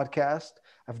this podcast.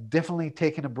 I've definitely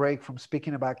taken a break from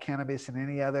speaking about cannabis and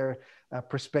any other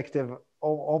perspective,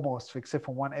 almost, except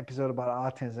for one episode about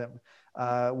autism,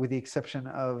 with the exception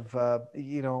of,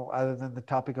 other than the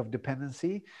topic of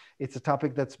dependency. It's a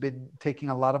topic that's been taking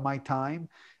a lot of my time.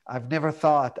 I've never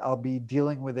thought I'll be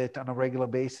dealing with it on a regular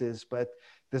basis, but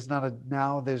there's not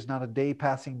a day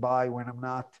passing by when I'm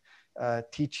not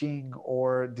teaching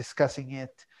or discussing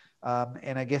it.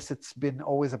 And I guess it's been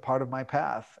always a part of my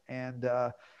path. And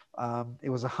it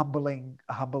was a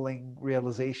humbling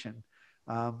realization.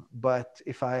 But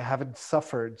if I haven't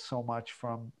suffered so much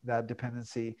from that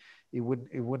dependency, it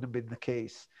wouldn't have been the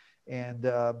case. And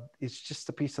it's just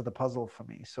a piece of the puzzle for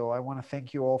me. So I want to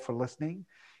thank you all for listening.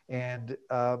 And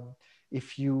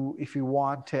if you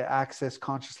want to access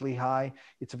Consciously High,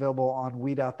 it's available on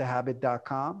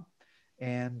weedoutthehabit.com.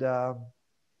 And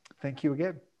thank you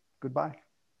again. Goodbye.